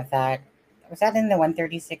mention of that. Was that in the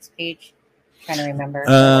 136 page? I'm trying to remember.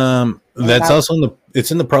 That's also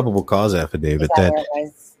it's in the probable cause affidavit. That where it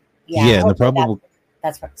was? Yeah, in the probable.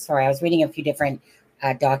 That's what. Sorry, I was reading a few different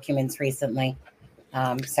documents recently,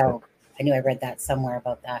 so I knew I read that somewhere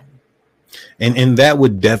about that. And that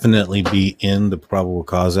would definitely be in the probable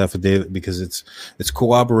cause affidavit because it's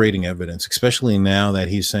corroborating evidence, especially now that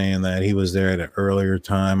he's saying that he was there at an earlier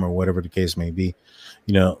time or whatever the case may be.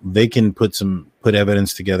 They can put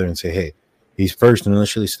evidence together and say, hey, he's first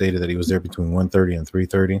initially stated that he was there between 1:30 and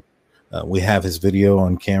 3:30. We have his video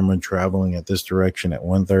on camera traveling at this direction at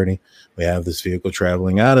 1:30. We have this vehicle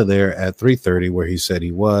traveling out of there at 3:30 where he said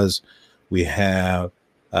he was. We have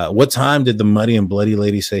what time did the muddy and bloody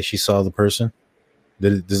lady say she saw the person?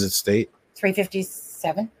 Does it state?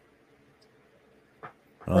 3:57.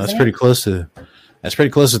 Well, that's pretty close to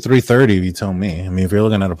 3:30 if you tell me. I mean, if you're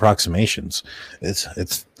looking at approximations,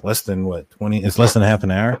 it's less than 20. It's less than half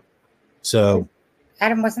an hour. So,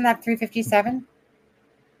 Adam, wasn't that 3:57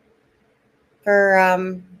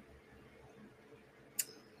 for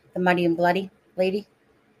the muddy and bloody lady?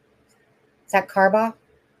 Is that Carbaugh?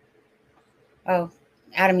 Oh.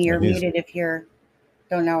 Adam, you're muted if you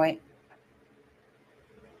don't know it.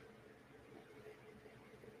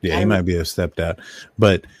 Yeah, he might be a stepped out.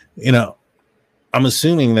 But, I'm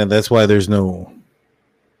assuming that that's why there's no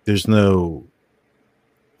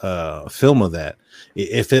film of that.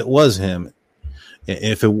 If it was him,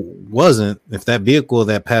 if it wasn't, if that vehicle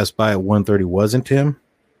that passed by at 1:30 wasn't him,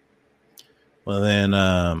 well then,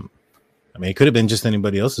 it could have been just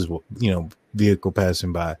anybody else's, vehicle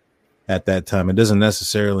passing by at that time. It doesn't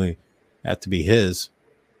necessarily have to be his.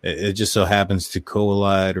 It just so happens to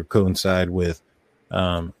collide or coincide with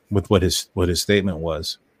what his statement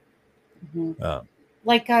was. Mm-hmm.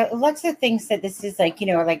 Alexa thinks that this is like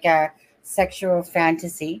a sexual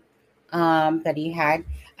fantasy that he had.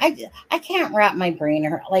 I can't wrap my brain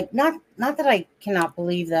around, not that I cannot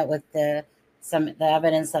believe that with the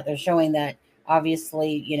evidence that they're showing that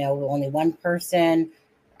obviously only one person,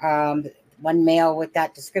 one male with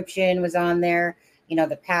that description was on there,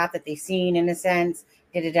 the path that they seen in a sense.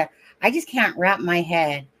 I just can't wrap my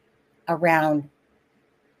head around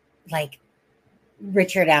like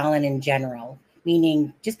Richard Allen in general,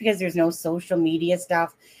 meaning just because there's no social media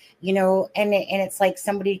stuff, you know, and it's like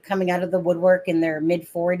somebody coming out of the woodwork in their mid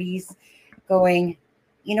 40s going,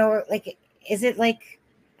 you know, like, is it like,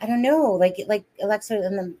 I don't know, like Alexa,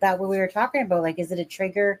 and that what we were talking about, like, is it a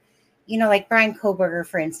trigger? You know, like Brian Koberger,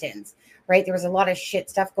 for instance, right? There was a lot of shit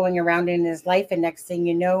stuff going around in his life, and next thing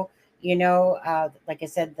you know, like I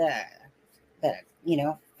said, the you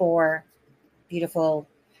know, 4 beautiful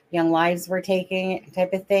young lives were taking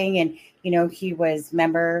type of thing, and you know, he was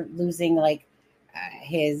member losing like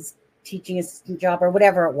his teaching assistant job or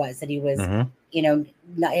whatever it was that he was, you know,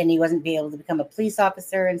 not, and he wasn't be able to become a police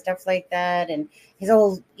officer and stuff like that, and his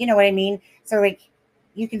old, you know what I mean? So like,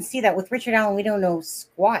 you can see that with Richard Allen, we don't know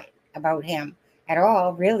squat about him at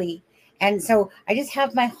all, really. And so I just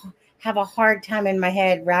have a hard time in my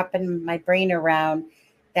head wrapping my brain around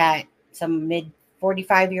that some mid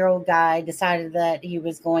 45-year-old guy decided that he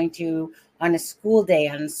was going to, on a school day,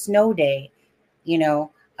 on a snow day, you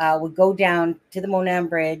know, would go down to the Monan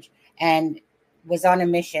Bridge and was on a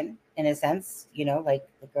mission, in a sense, you know, like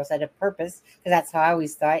the girl said, a purpose, because that's how I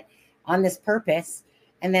always thought, on this purpose.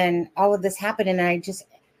 And then all of this happened, and I just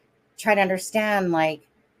try to understand, like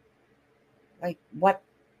what,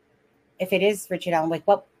 if it is Richard Allen, like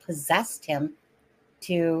what possessed him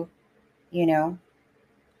to, you know.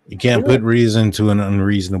 You can't put reason to an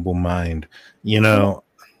unreasonable mind, you know.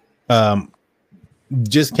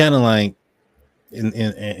 Just kind of like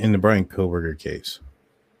in the Brian Koberger case,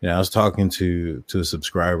 you know, I was talking to a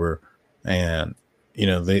subscriber, and you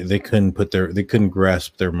know, they couldn't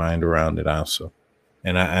grasp their mind around it also.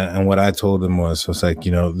 And what I told them was, I was like,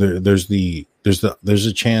 you know, there's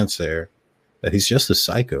a chance there that he's just a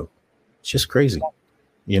psycho. It's just crazy,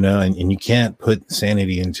 you know, and you can't put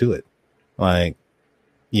sanity into it. Like,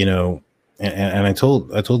 you know, and I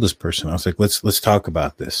told this person, I was like, let's talk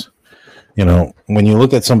about this. You know, when you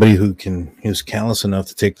look at somebody who's callous enough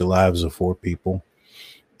to take the lives of 4 people,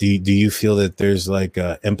 do you feel that there's like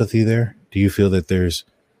empathy there? Do you feel that there's,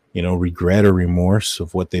 you know, regret or remorse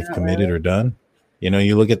of what they've committed or done? You know,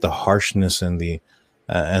 you look at the harshness and the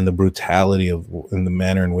brutality and the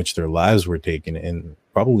manner in which their lives were taken, and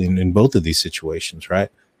probably in both of these situations, right?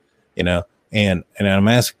 You know, and I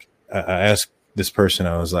asked this person,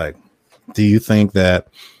 I was like, do you think that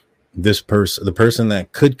the person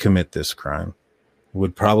that could commit this crime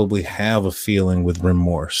would probably have a feeling with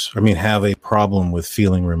remorse? I mean, have a problem with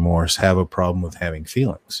feeling remorse, have a problem with having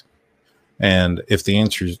feelings? And if the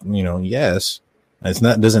answer is, you know, yes,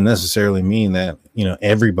 doesn't necessarily mean that, you know,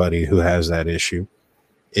 everybody who has that issue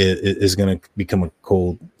is going to become a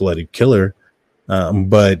cold-blooded killer.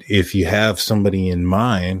 But if you have somebody in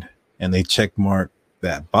mind and they check mark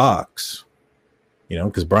that box, you know,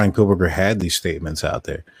 because Brian Koberger had these statements out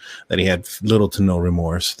there that he had little to no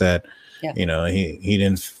remorse, that, you know, he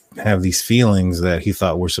didn't have these feelings that he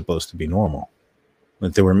thought were supposed to be normal,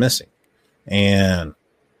 that they were missing. And,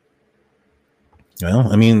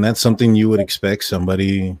 well, I mean, that's something you would expect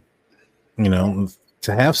somebody, you know,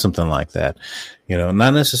 to have something like that. You know,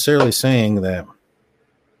 not necessarily saying that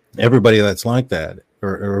everybody that's like that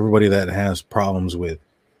or everybody that has problems with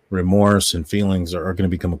remorse and feelings are going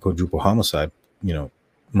to become a quadruple homicide, you know,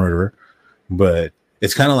 murderer. But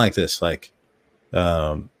it's kind of like this, like,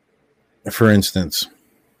 for instance,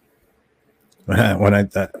 when I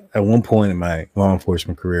at one point in my law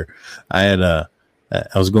enforcement career, I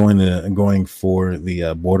was going for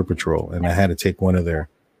the border patrol, and I had to take one of their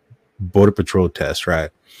border patrol tests, right?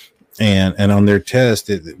 And on their test,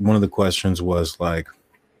 one of the questions was like,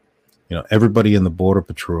 you know, everybody in the border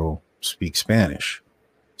patrol speaks Spanish,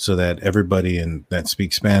 so that everybody that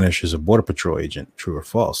speaks Spanish is a border patrol agent, true or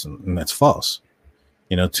false? And that's false.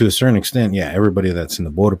 You know, to a certain extent, yeah, everybody that's in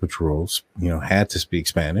the border patrols, you know, had to speak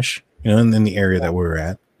Spanish, you know, in the area that we were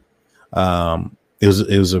at. It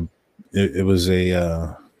was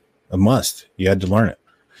a must. You had to learn it.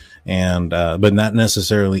 And but not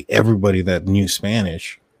necessarily everybody that knew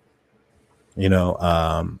Spanish, you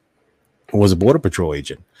know, was a border patrol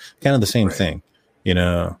agent. Kind of the same thing, you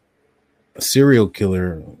know. A serial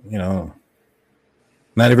killer, you know,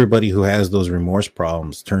 not everybody who has those remorse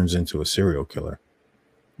problems turns into a serial killer.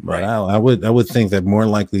 But I would think that more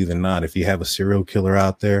likely than not, if you have a serial killer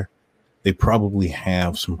out there, they probably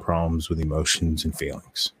have some problems with emotions and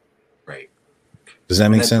feelings. Right. Does that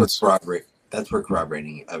make sense? That's where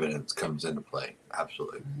corroborating evidence comes into play.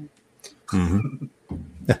 Absolutely. Mm-hmm.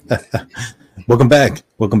 Welcome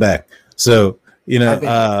back. So, you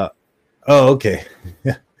know, okay.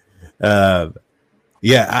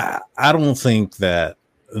 Yeah, I don't think that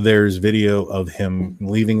there's video of him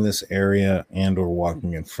leaving this area and or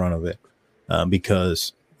walking in front of it,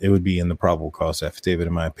 because it would be in the probable cause affidavit,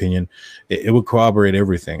 in my opinion. It would corroborate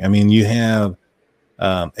everything. I mean, you have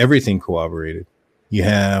everything corroborated. You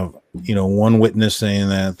have, one witness saying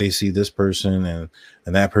that they see this person and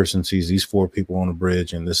that person sees these 4 people on a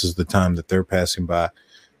bridge, and this is the time that they're passing by,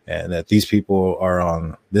 and that these people are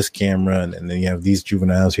on this camera, and then you have these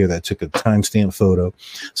juveniles here that took a timestamp photo.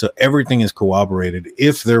 So everything is corroborated.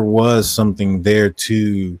 If there was something there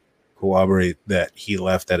to corroborate that he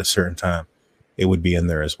left at a certain time, it would be in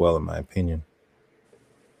there as well, in my opinion.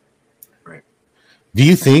 Right. Do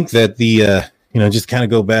you think that the just kind of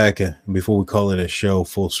go back before we call it a show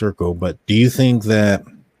full circle, but do you think that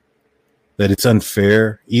it's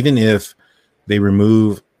unfair, even if they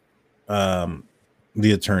remove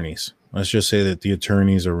the attorneys? Let's just say that the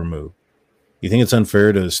attorneys are removed. You think it's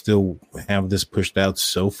unfair to still have this pushed out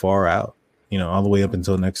so far out, all the way up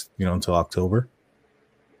until until October?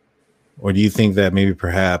 Or do you think that maybe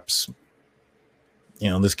perhaps,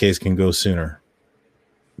 this case can go sooner?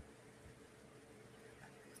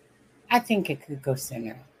 I think it could go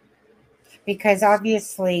sooner, because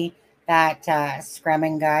obviously that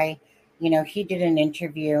Scremin guy, he did an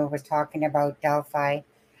interview, was talking about Delphi.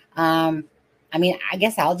 I mean, I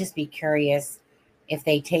guess I'll just be curious if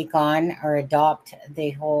they take on or adopt the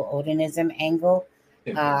whole Odinism angle,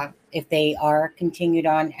 if they are continued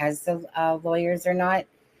on as the lawyers or not.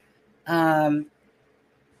 Yeah,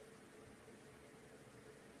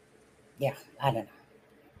 I don't know.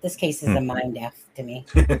 This case is a mind F to me.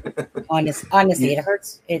 Honestly, it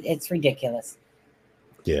hurts. It's ridiculous.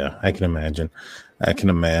 Yeah, I can imagine. I think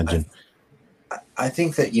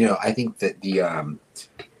that the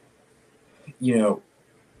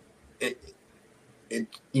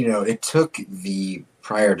it took the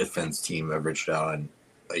prior defense team of Richard Allen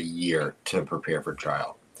a year to prepare for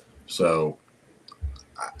trial. So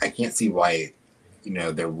I can't see why,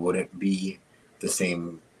 there wouldn't be the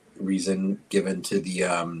same reason given to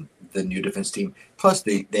the new defense team. Plus,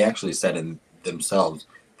 they actually said in themselves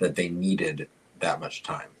that they needed that much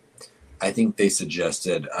time. I think they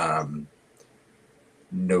suggested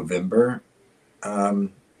November,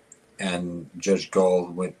 and Judge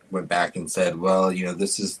Gold went back and said, well,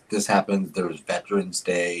 this happened. There was Veterans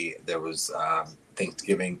Day, there was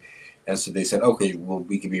Thanksgiving, and so they said, okay, well,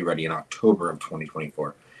 we can be ready in October of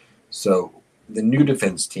 2024. So the new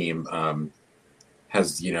defense team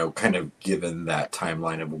has kind of given that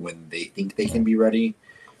timeline of when they think they can be ready,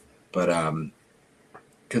 but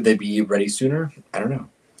could they be ready sooner? I don't know.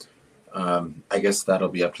 I guess that'll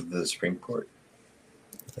be up to the Supreme Court.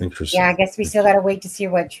 Interesting. Yeah, I guess we still got to wait to see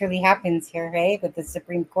what truly happens here, right, with the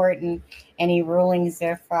Supreme Court and any rulings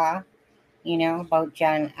if about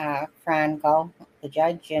John Fran Gull, the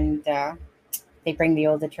judge, and they bring the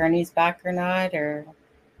old attorneys back or not, or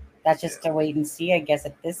that's just a wait and see, I guess,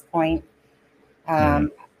 at this point. I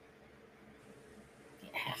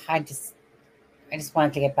just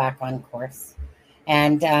wanted to get back on course,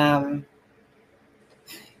 and I'm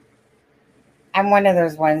one of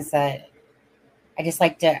those ones that I just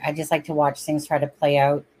like to watch things try to play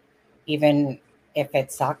out, even if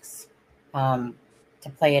it sucks, to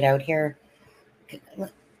play it out here.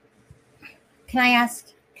 Can I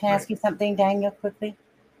ask you something, Daniel, quickly?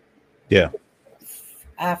 Yeah.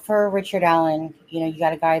 For Richard Allen, you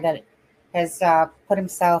got a guy that has put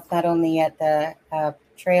himself not only at the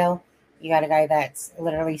trail, you got a guy that's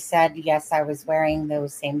literally said, yes, I was wearing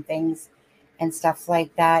those same things and stuff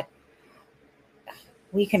like that.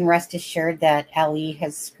 We can rest assured that LE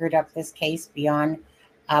has screwed up this case beyond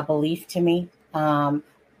belief to me,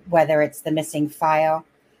 whether it's the missing file,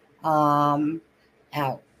 of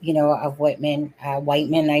Whiteman,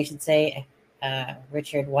 I should say,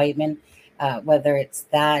 Richard Whiteman, whether it's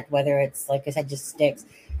that, whether it's, like I said, just sticks.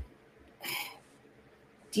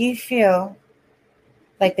 Do you feel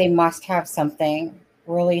like they must have something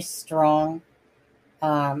really strong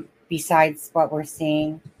besides what we're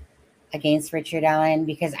seeing against Richard Allen?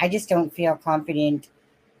 Because I just don't feel confident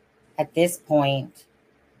at this point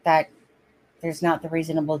that there's not the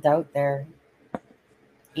reasonable doubt there,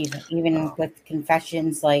 even with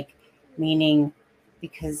confessions, like, meaning,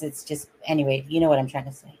 because it's just, anyway, you know what I'm trying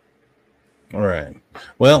to say. All right.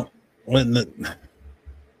 Well, when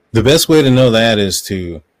the best way to know that is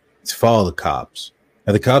to follow the cops.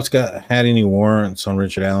 Have the cops had any warrants on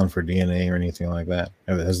Richard Allen for DNA or anything like that?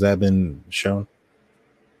 Has that been shown?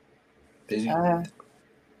 They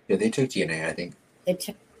took DNA, I think.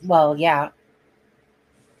 Yeah.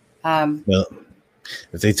 Well,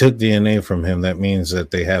 if they took DNA from him, that means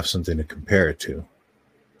that they have something to compare it to.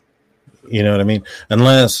 You know what I mean?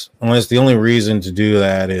 Unless the only reason to do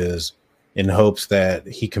that is in hopes that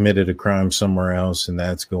he committed a crime somewhere else, and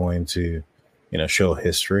that's going to show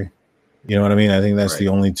history. You know what I mean? I think that's Right. the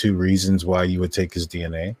only two reasons why you would take his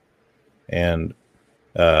DNA. And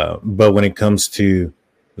but when it comes to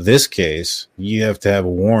this case, you have to have a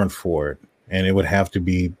warrant for it, and it would have to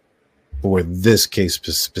be for this case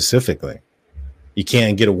specifically. You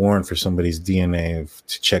can't get a warrant for somebody's DNA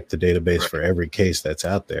to check the database for every case that's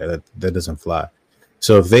out there. That doesn't fly.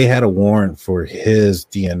 So if they had a warrant for his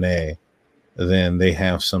DNA, then they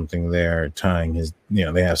have something there tying his,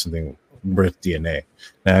 they have something birth DNA.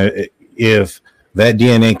 Now, if that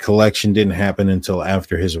DNA collection didn't happen until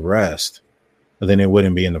after his arrest, then it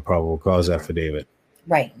wouldn't be in the probable cause affidavit.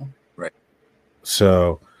 Right.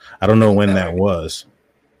 So I don't know when that was.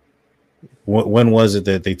 When was it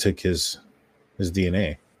that they took his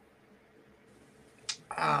DNA?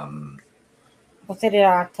 Was it in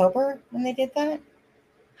October when they did that?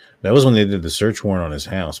 That was when they did the search warrant on his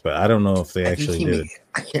house, but I don't know if they actually did.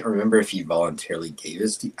 I can't remember if he voluntarily gave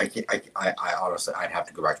his. I honestly, I'd have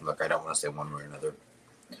to go back and look. I don't want to say one way or another.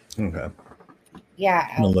 Okay. Yeah.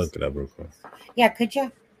 I'm gonna look it up real quick. Yeah, could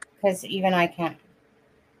you? Because even I can't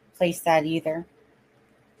place that either.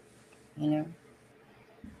 Let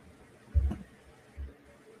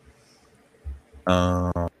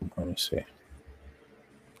me see.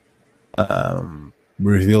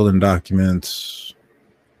 Revealed in documents.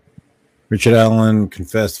 Richard Allen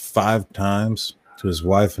confessed 5 times to his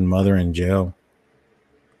wife and mother in jail.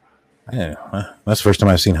 That's the first time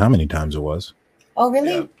I've seen how many times it was. Oh,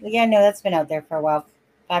 really? Yeah, no, that's been out there for a while.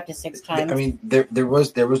 5 to 6 times. I mean, there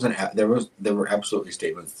were absolutely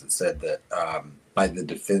statements that said that by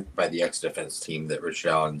the ex-defense team that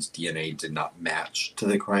Richard Allen's DNA did not match to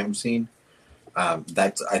the crime scene.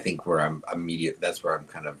 That's I think where I'm That's where I'm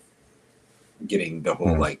kind of getting the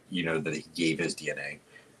whole that he gave his DNA,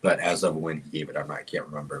 but as of when he gave it, I can't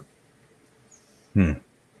remember. I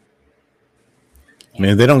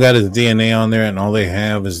mean, if they don't got his DNA on there, and all they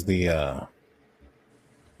have is the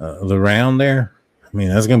round there. I mean,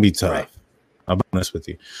 that's gonna be tough. Right. I'll be honest with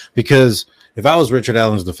you, because if I was Richard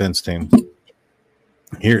Allen's defense team,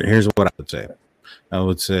 here's what I would say. I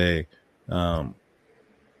would say,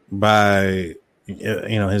 by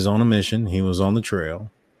his own admission, he was on the trail.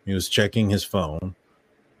 He was checking his phone.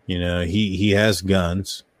 He has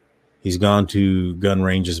guns. He's gone to gun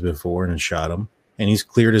ranges before and shot them, and he's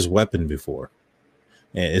cleared his weapon before.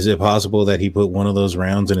 Is it possible that he put one of those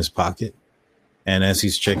rounds in his pocket, and as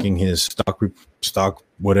he's checking his stock,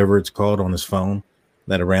 whatever it's called, on his phone,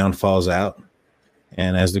 that a round falls out,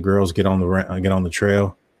 and as the girls get on the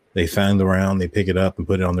trail, they find the round, they pick it up and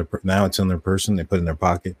put it on their. Now it's in their person. They put it in their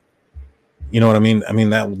pocket. You know what I mean? I mean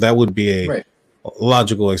that would be a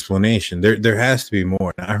logical explanation. There has to be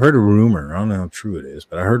more. I heard a rumor. I don't know how true it is,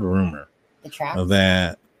 but I heard a rumor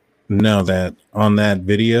that on that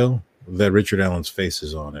video that Richard Allen's face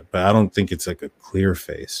is on it, but I don't think it's like a clear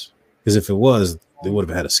face, because if it was, they would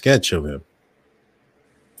have had a sketch of him,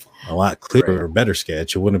 a lot clearer, better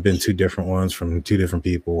sketch. It wouldn't have been 2 different ones from 2 different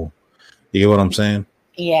people. You get what I'm saying?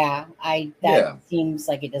 Yeah, that seems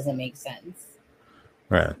like it doesn't make sense.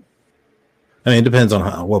 Right. I mean, it depends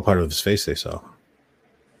on what part of his face they saw.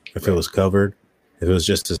 If it was covered, if it was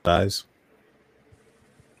just his eyes.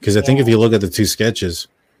 Because I think if you look at the 2 sketches,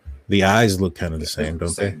 the eyes look kind of the same,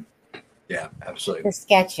 don't they? Yeah, absolutely. The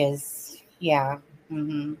sketches, yeah.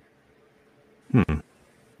 Mm-hmm.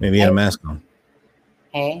 Maybe he had a mask on.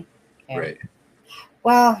 Hey? Right.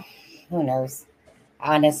 Well, who knows?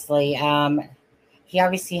 Honestly, he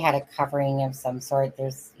obviously had a covering of some sort.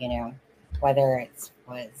 There's, whether it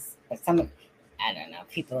was some, I don't know,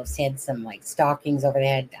 people have said some like stockings over the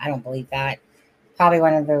head. I don't believe that. Probably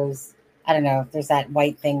one of those, I don't know, there's that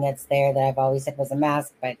white thing that's there that I've always said was a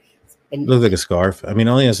mask, but it's been. It looks like a scarf. I mean,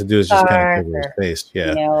 all he has to do is just kind of cover his face.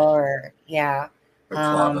 Yeah.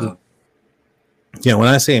 When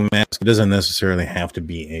I say mask, it doesn't necessarily have to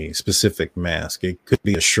be a specific mask. It could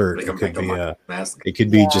be a shirt. It could be a mask. It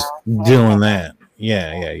could be just doing that.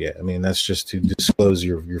 Yeah. I mean, that's just to disclose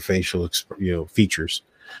your facial features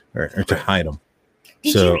or to hide them.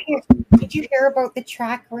 Did you hear about the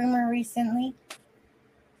track rumor recently?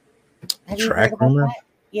 Track rumor? That?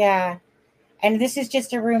 Yeah. And this is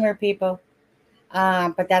just a rumor, people.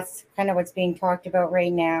 But that's kind of what's being talked about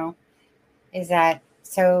right now. Is that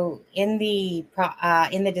so? In the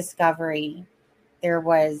discovery, there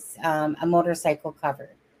was a motorcycle cover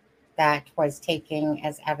that was taken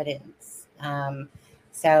as evidence.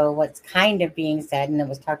 So what's kind of being said, and it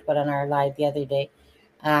was talked about on our live the other day,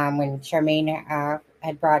 when Charmaine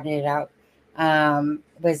had brought it out,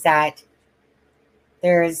 was that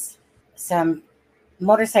there's some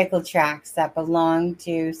motorcycle tracks that belong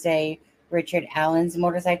to, say, Richard Allen's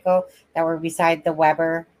motorcycle that were beside the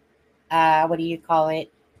Weber what do you call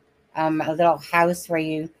it? A little house where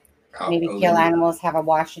you maybe kill animals, have a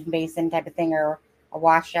washing basin type of thing, or a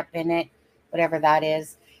wash up in it, whatever that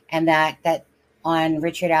is. And that on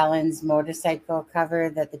Richard Allen's motorcycle cover,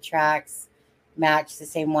 that the tracks match the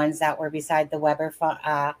same ones that were beside the Weber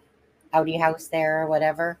Audi house there or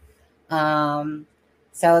whatever.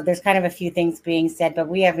 So there's kind of a few things being said, but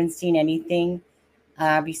we haven't seen anything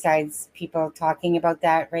besides people talking about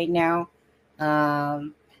that right now.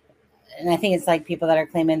 And I think it's like people that are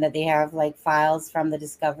claiming that they have like files from the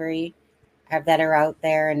discovery that are out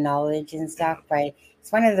there and knowledge and stuff. But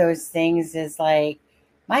it's one of those things is like,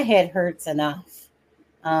 my head hurts enough.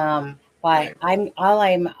 But all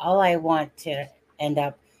I want to end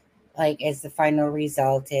up like as the final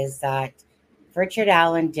result is that Richard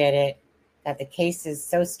Allen did it, that the case is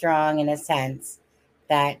so strong in a sense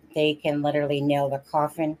that they can literally nail the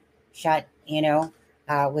coffin shut,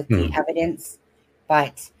 with the evidence.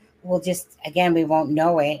 But we'll just, again, we won't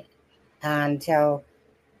know it until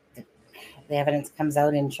the evidence comes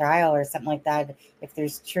out in trial or something like that, if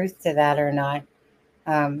there's truth to that or not.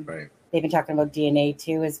 Right. They've been talking about DNA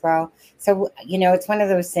too as well. So, it's one of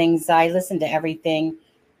those things. I listen to everything,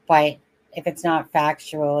 but if it's not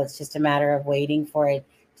factual, it's just a matter of waiting for it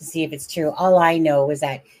to see if it's true. All I know is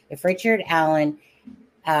that if Richard Allen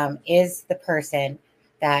is the person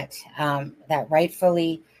that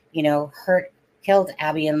rightfully, killed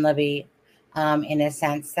Abby and Libby, in a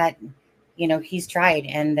sense that, he's tried,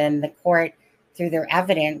 and then the court, through their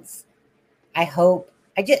evidence, I'm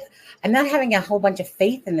not having a whole bunch of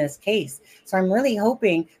faith in this case. So I'm really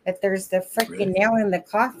hoping that there's the freaking nail in the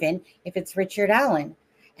coffin if it's Richard Allen.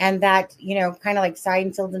 And that, kind of like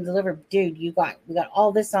signed, sealed, and delivered, dude, we got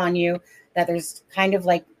all this on you, that there's kind of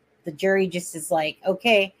like the jury just is like,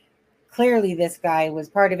 okay, clearly this guy was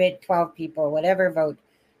part of it, 12 people, whatever, vote,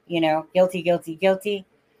 guilty, guilty, guilty.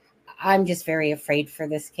 I'm just very afraid for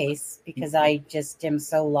this case because I just am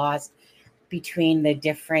so lost between the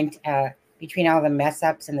different, between all the mess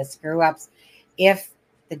ups and the screw ups. If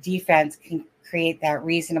the defense can create that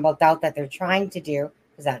reasonable doubt that they're trying to do,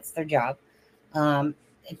 because that's their job,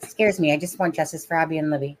 it scares me. I just want justice for Abby and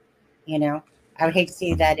Libby. I would hate to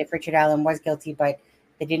see that if Richard Allen was guilty, but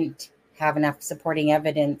they didn't have enough supporting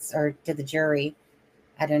evidence or to the jury.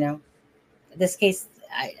 I don't know. This case,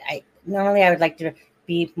 I normally I would like to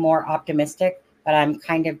be more optimistic, but I'm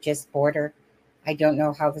kind of just border. I don't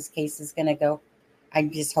know how this case is going to go.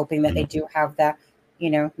 I'm just hoping that they do have the,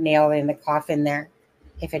 nail in the coffin there,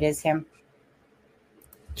 if it is him.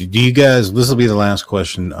 Do you guys, this will be the last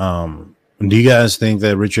question. Do you guys think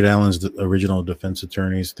that Richard Allen's original defense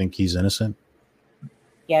attorneys think he's innocent?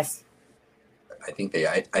 Yes. I think they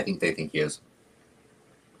think he is.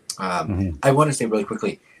 I want to say really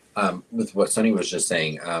quickly, with what Sonny was just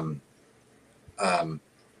saying,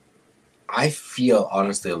 I feel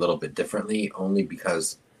honestly a little bit differently, only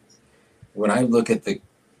because when I look at the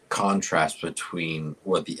contrast between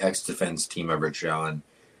what the ex-defense team of Richard Allen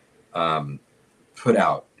put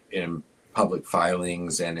out in public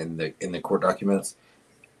filings and in the court documents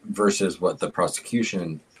versus what the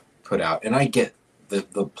prosecution put out, and I get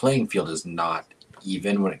the playing field is not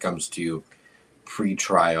even when it comes to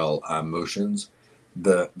pre-trial motions.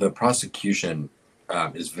 The prosecution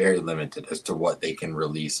is very limited as to what they can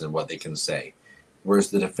release and what they can say, whereas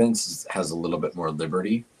the defense has a little bit more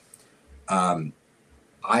liberty.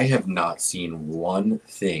 I have not seen one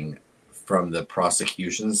thing from the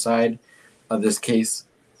prosecution side of this case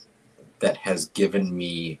that has given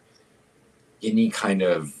me any kind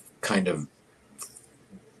of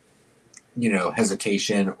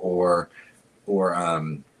hesitation or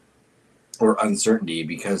uncertainty,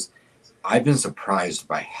 because I've been surprised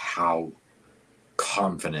by how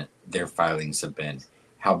confident their filings have been,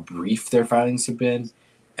 how brief their filings have been,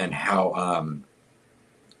 and how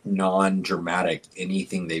non-dramatic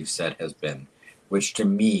anything they've said has been, which to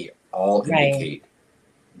me all indicate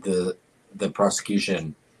the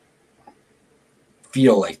prosecution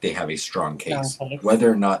feel like they have a strong case. Whether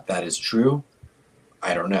or not that is true,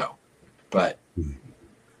 I don't know, but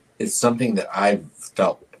it's something that I've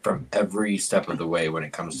felt from every step of the way when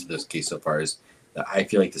it comes to this case so far, is that I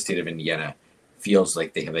feel like the state of Indiana feels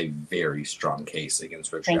like they have a very strong case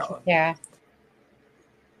against Richard Allen. Yeah.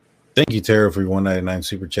 Thank you, Tara, for your 199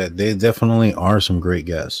 super chat. They definitely are some great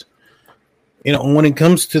guests. When it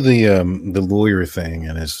comes to the lawyer thing,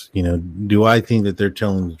 and it's, do I think that they're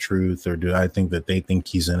telling the truth, or do I think that they think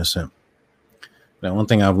he's innocent? Now, one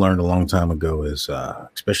thing I've learned a long time ago is,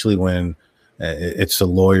 especially when it's the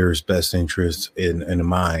lawyer's best interest in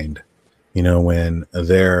mind, when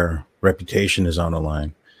their reputation is on the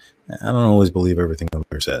line, I don't always believe everything the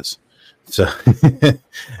lawyer says. So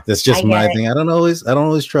that's just my thing. I don't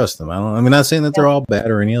always trust them. I mean, not saying that they're all bad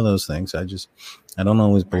or any of those things. I don't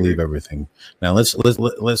always believe everything. Now let's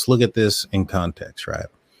look at this in context, right?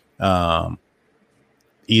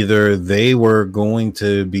 Either they were going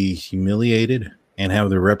to be humiliated and have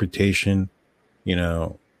their reputation,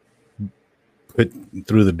 put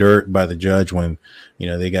through the dirt by the judge when,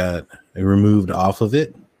 they got removed off of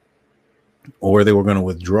it, or they were going to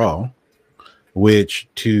withdraw, which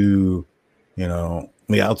to,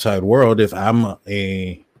 the outside world, if I'm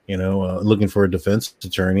looking for a defense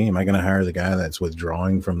attorney, am I going to hire the guy that's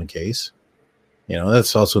withdrawing from the case?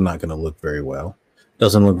 That's also not going to look very well.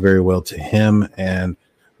 Doesn't look very well to him. And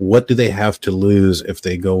what do they have to lose if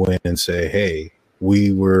they go in and say, hey,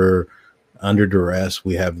 we were under duress,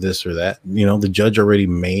 we have this or that? The judge already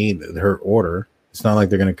made her order. It's not like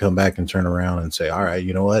they're going to come back and turn around and say, all right,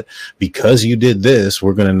 you know what, because you did this,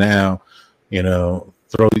 we're going to now,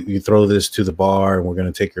 throw this to the bar and we're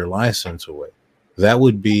going to take your license away. That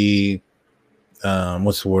would be,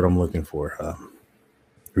 what's the word I'm looking for?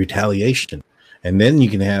 Retaliation. And then you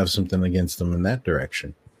can have something against them in that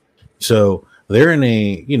direction. So they're in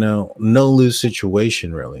a, no-lose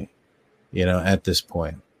situation, really, at this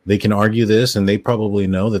point. They can argue this, and they probably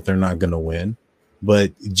know that they're not going to win.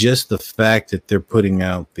 But just the fact that they're putting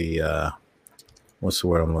out the, what's the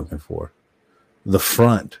word I'm looking for? The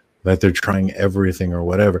front, that they're trying everything or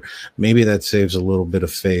whatever, maybe that saves a little bit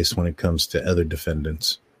of face when it comes to other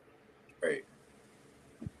defendants. Right.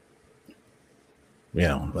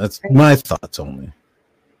 Yeah, that's my thoughts only.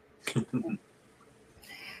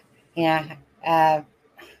 Yeah. I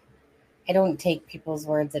don't take people's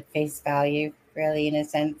words at face value, really, in a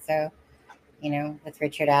sense. So, with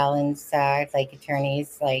Richard Allen's like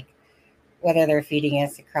attorneys, like whether they're feeding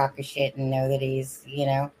us a crock of shit and know that he's,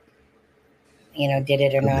 did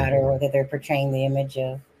it or not, or whether they're portraying the image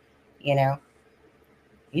of,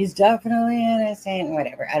 he's definitely innocent,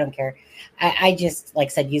 whatever. I don't care. I just, like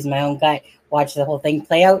I said, use my own gut, watch the whole thing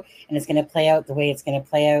play out, and it's going to play out the way it's going to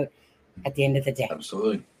play out at the end of the day.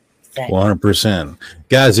 Absolutely. 100%.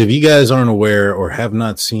 Guys, if you guys aren't aware or have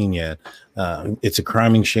not seen yet, it's a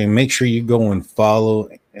criming shame. Make sure you go and follow,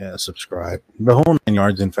 subscribe, the whole 9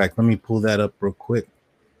 yards. In fact, let me pull that up real quick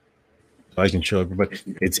so I can show everybody.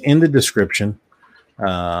 It's in the description.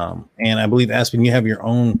 And I believe, Aspen, you have your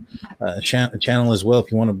own channel as well, if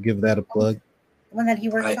you want to give that a plug. The one that he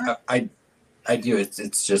works on? I do.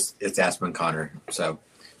 It's Aspen Connor. So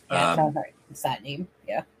sounds right. It's that name.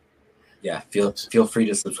 Yeah. Yeah, feel free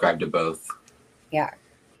to subscribe to both. Yeah.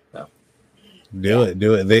 So. Do it.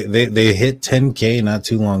 They hit 10K not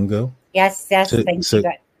too long ago. Yes. Thank you.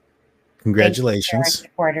 Congratulations, thank you to our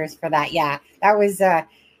supporters, for that. Yeah, that was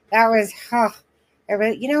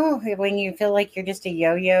when you feel like you're just a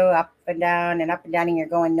yo-yo up and down, and you're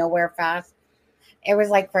going nowhere fast. It was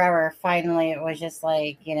like forever. Finally, it was just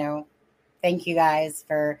like, thank you guys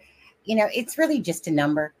for, it's really just a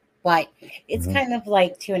number. But it's kind of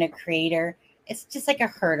like to a creator, it's just like a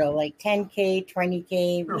hurdle, like 10K,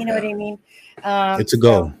 20K, you know what I mean? It's a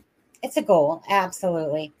goal. So it's a goal,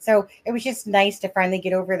 absolutely. So it was just nice to finally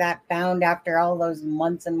get over that bound after all those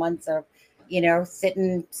months and months of,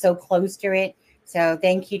 sitting so close to it. So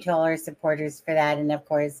thank you to all our supporters for that. And of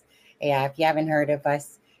course, yeah, if you haven't heard of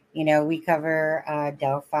us, we cover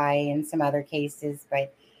Delphi and some other cases,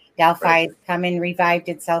 but Delphi has come and revived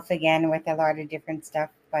itself again with a lot of different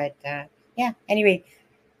stuff. But anyway,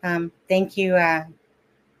 thank you,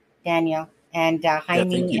 Daniel and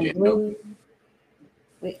Jaime and Blue.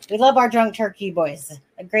 We love our Drunk Turkey boys.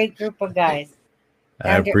 A great group of guys.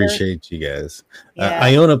 I appreciate you guys.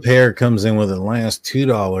 Iona Pear comes in with the last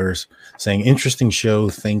 $2 saying, interesting show.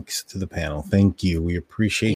 Thanks to the panel. Thank you. We appreciate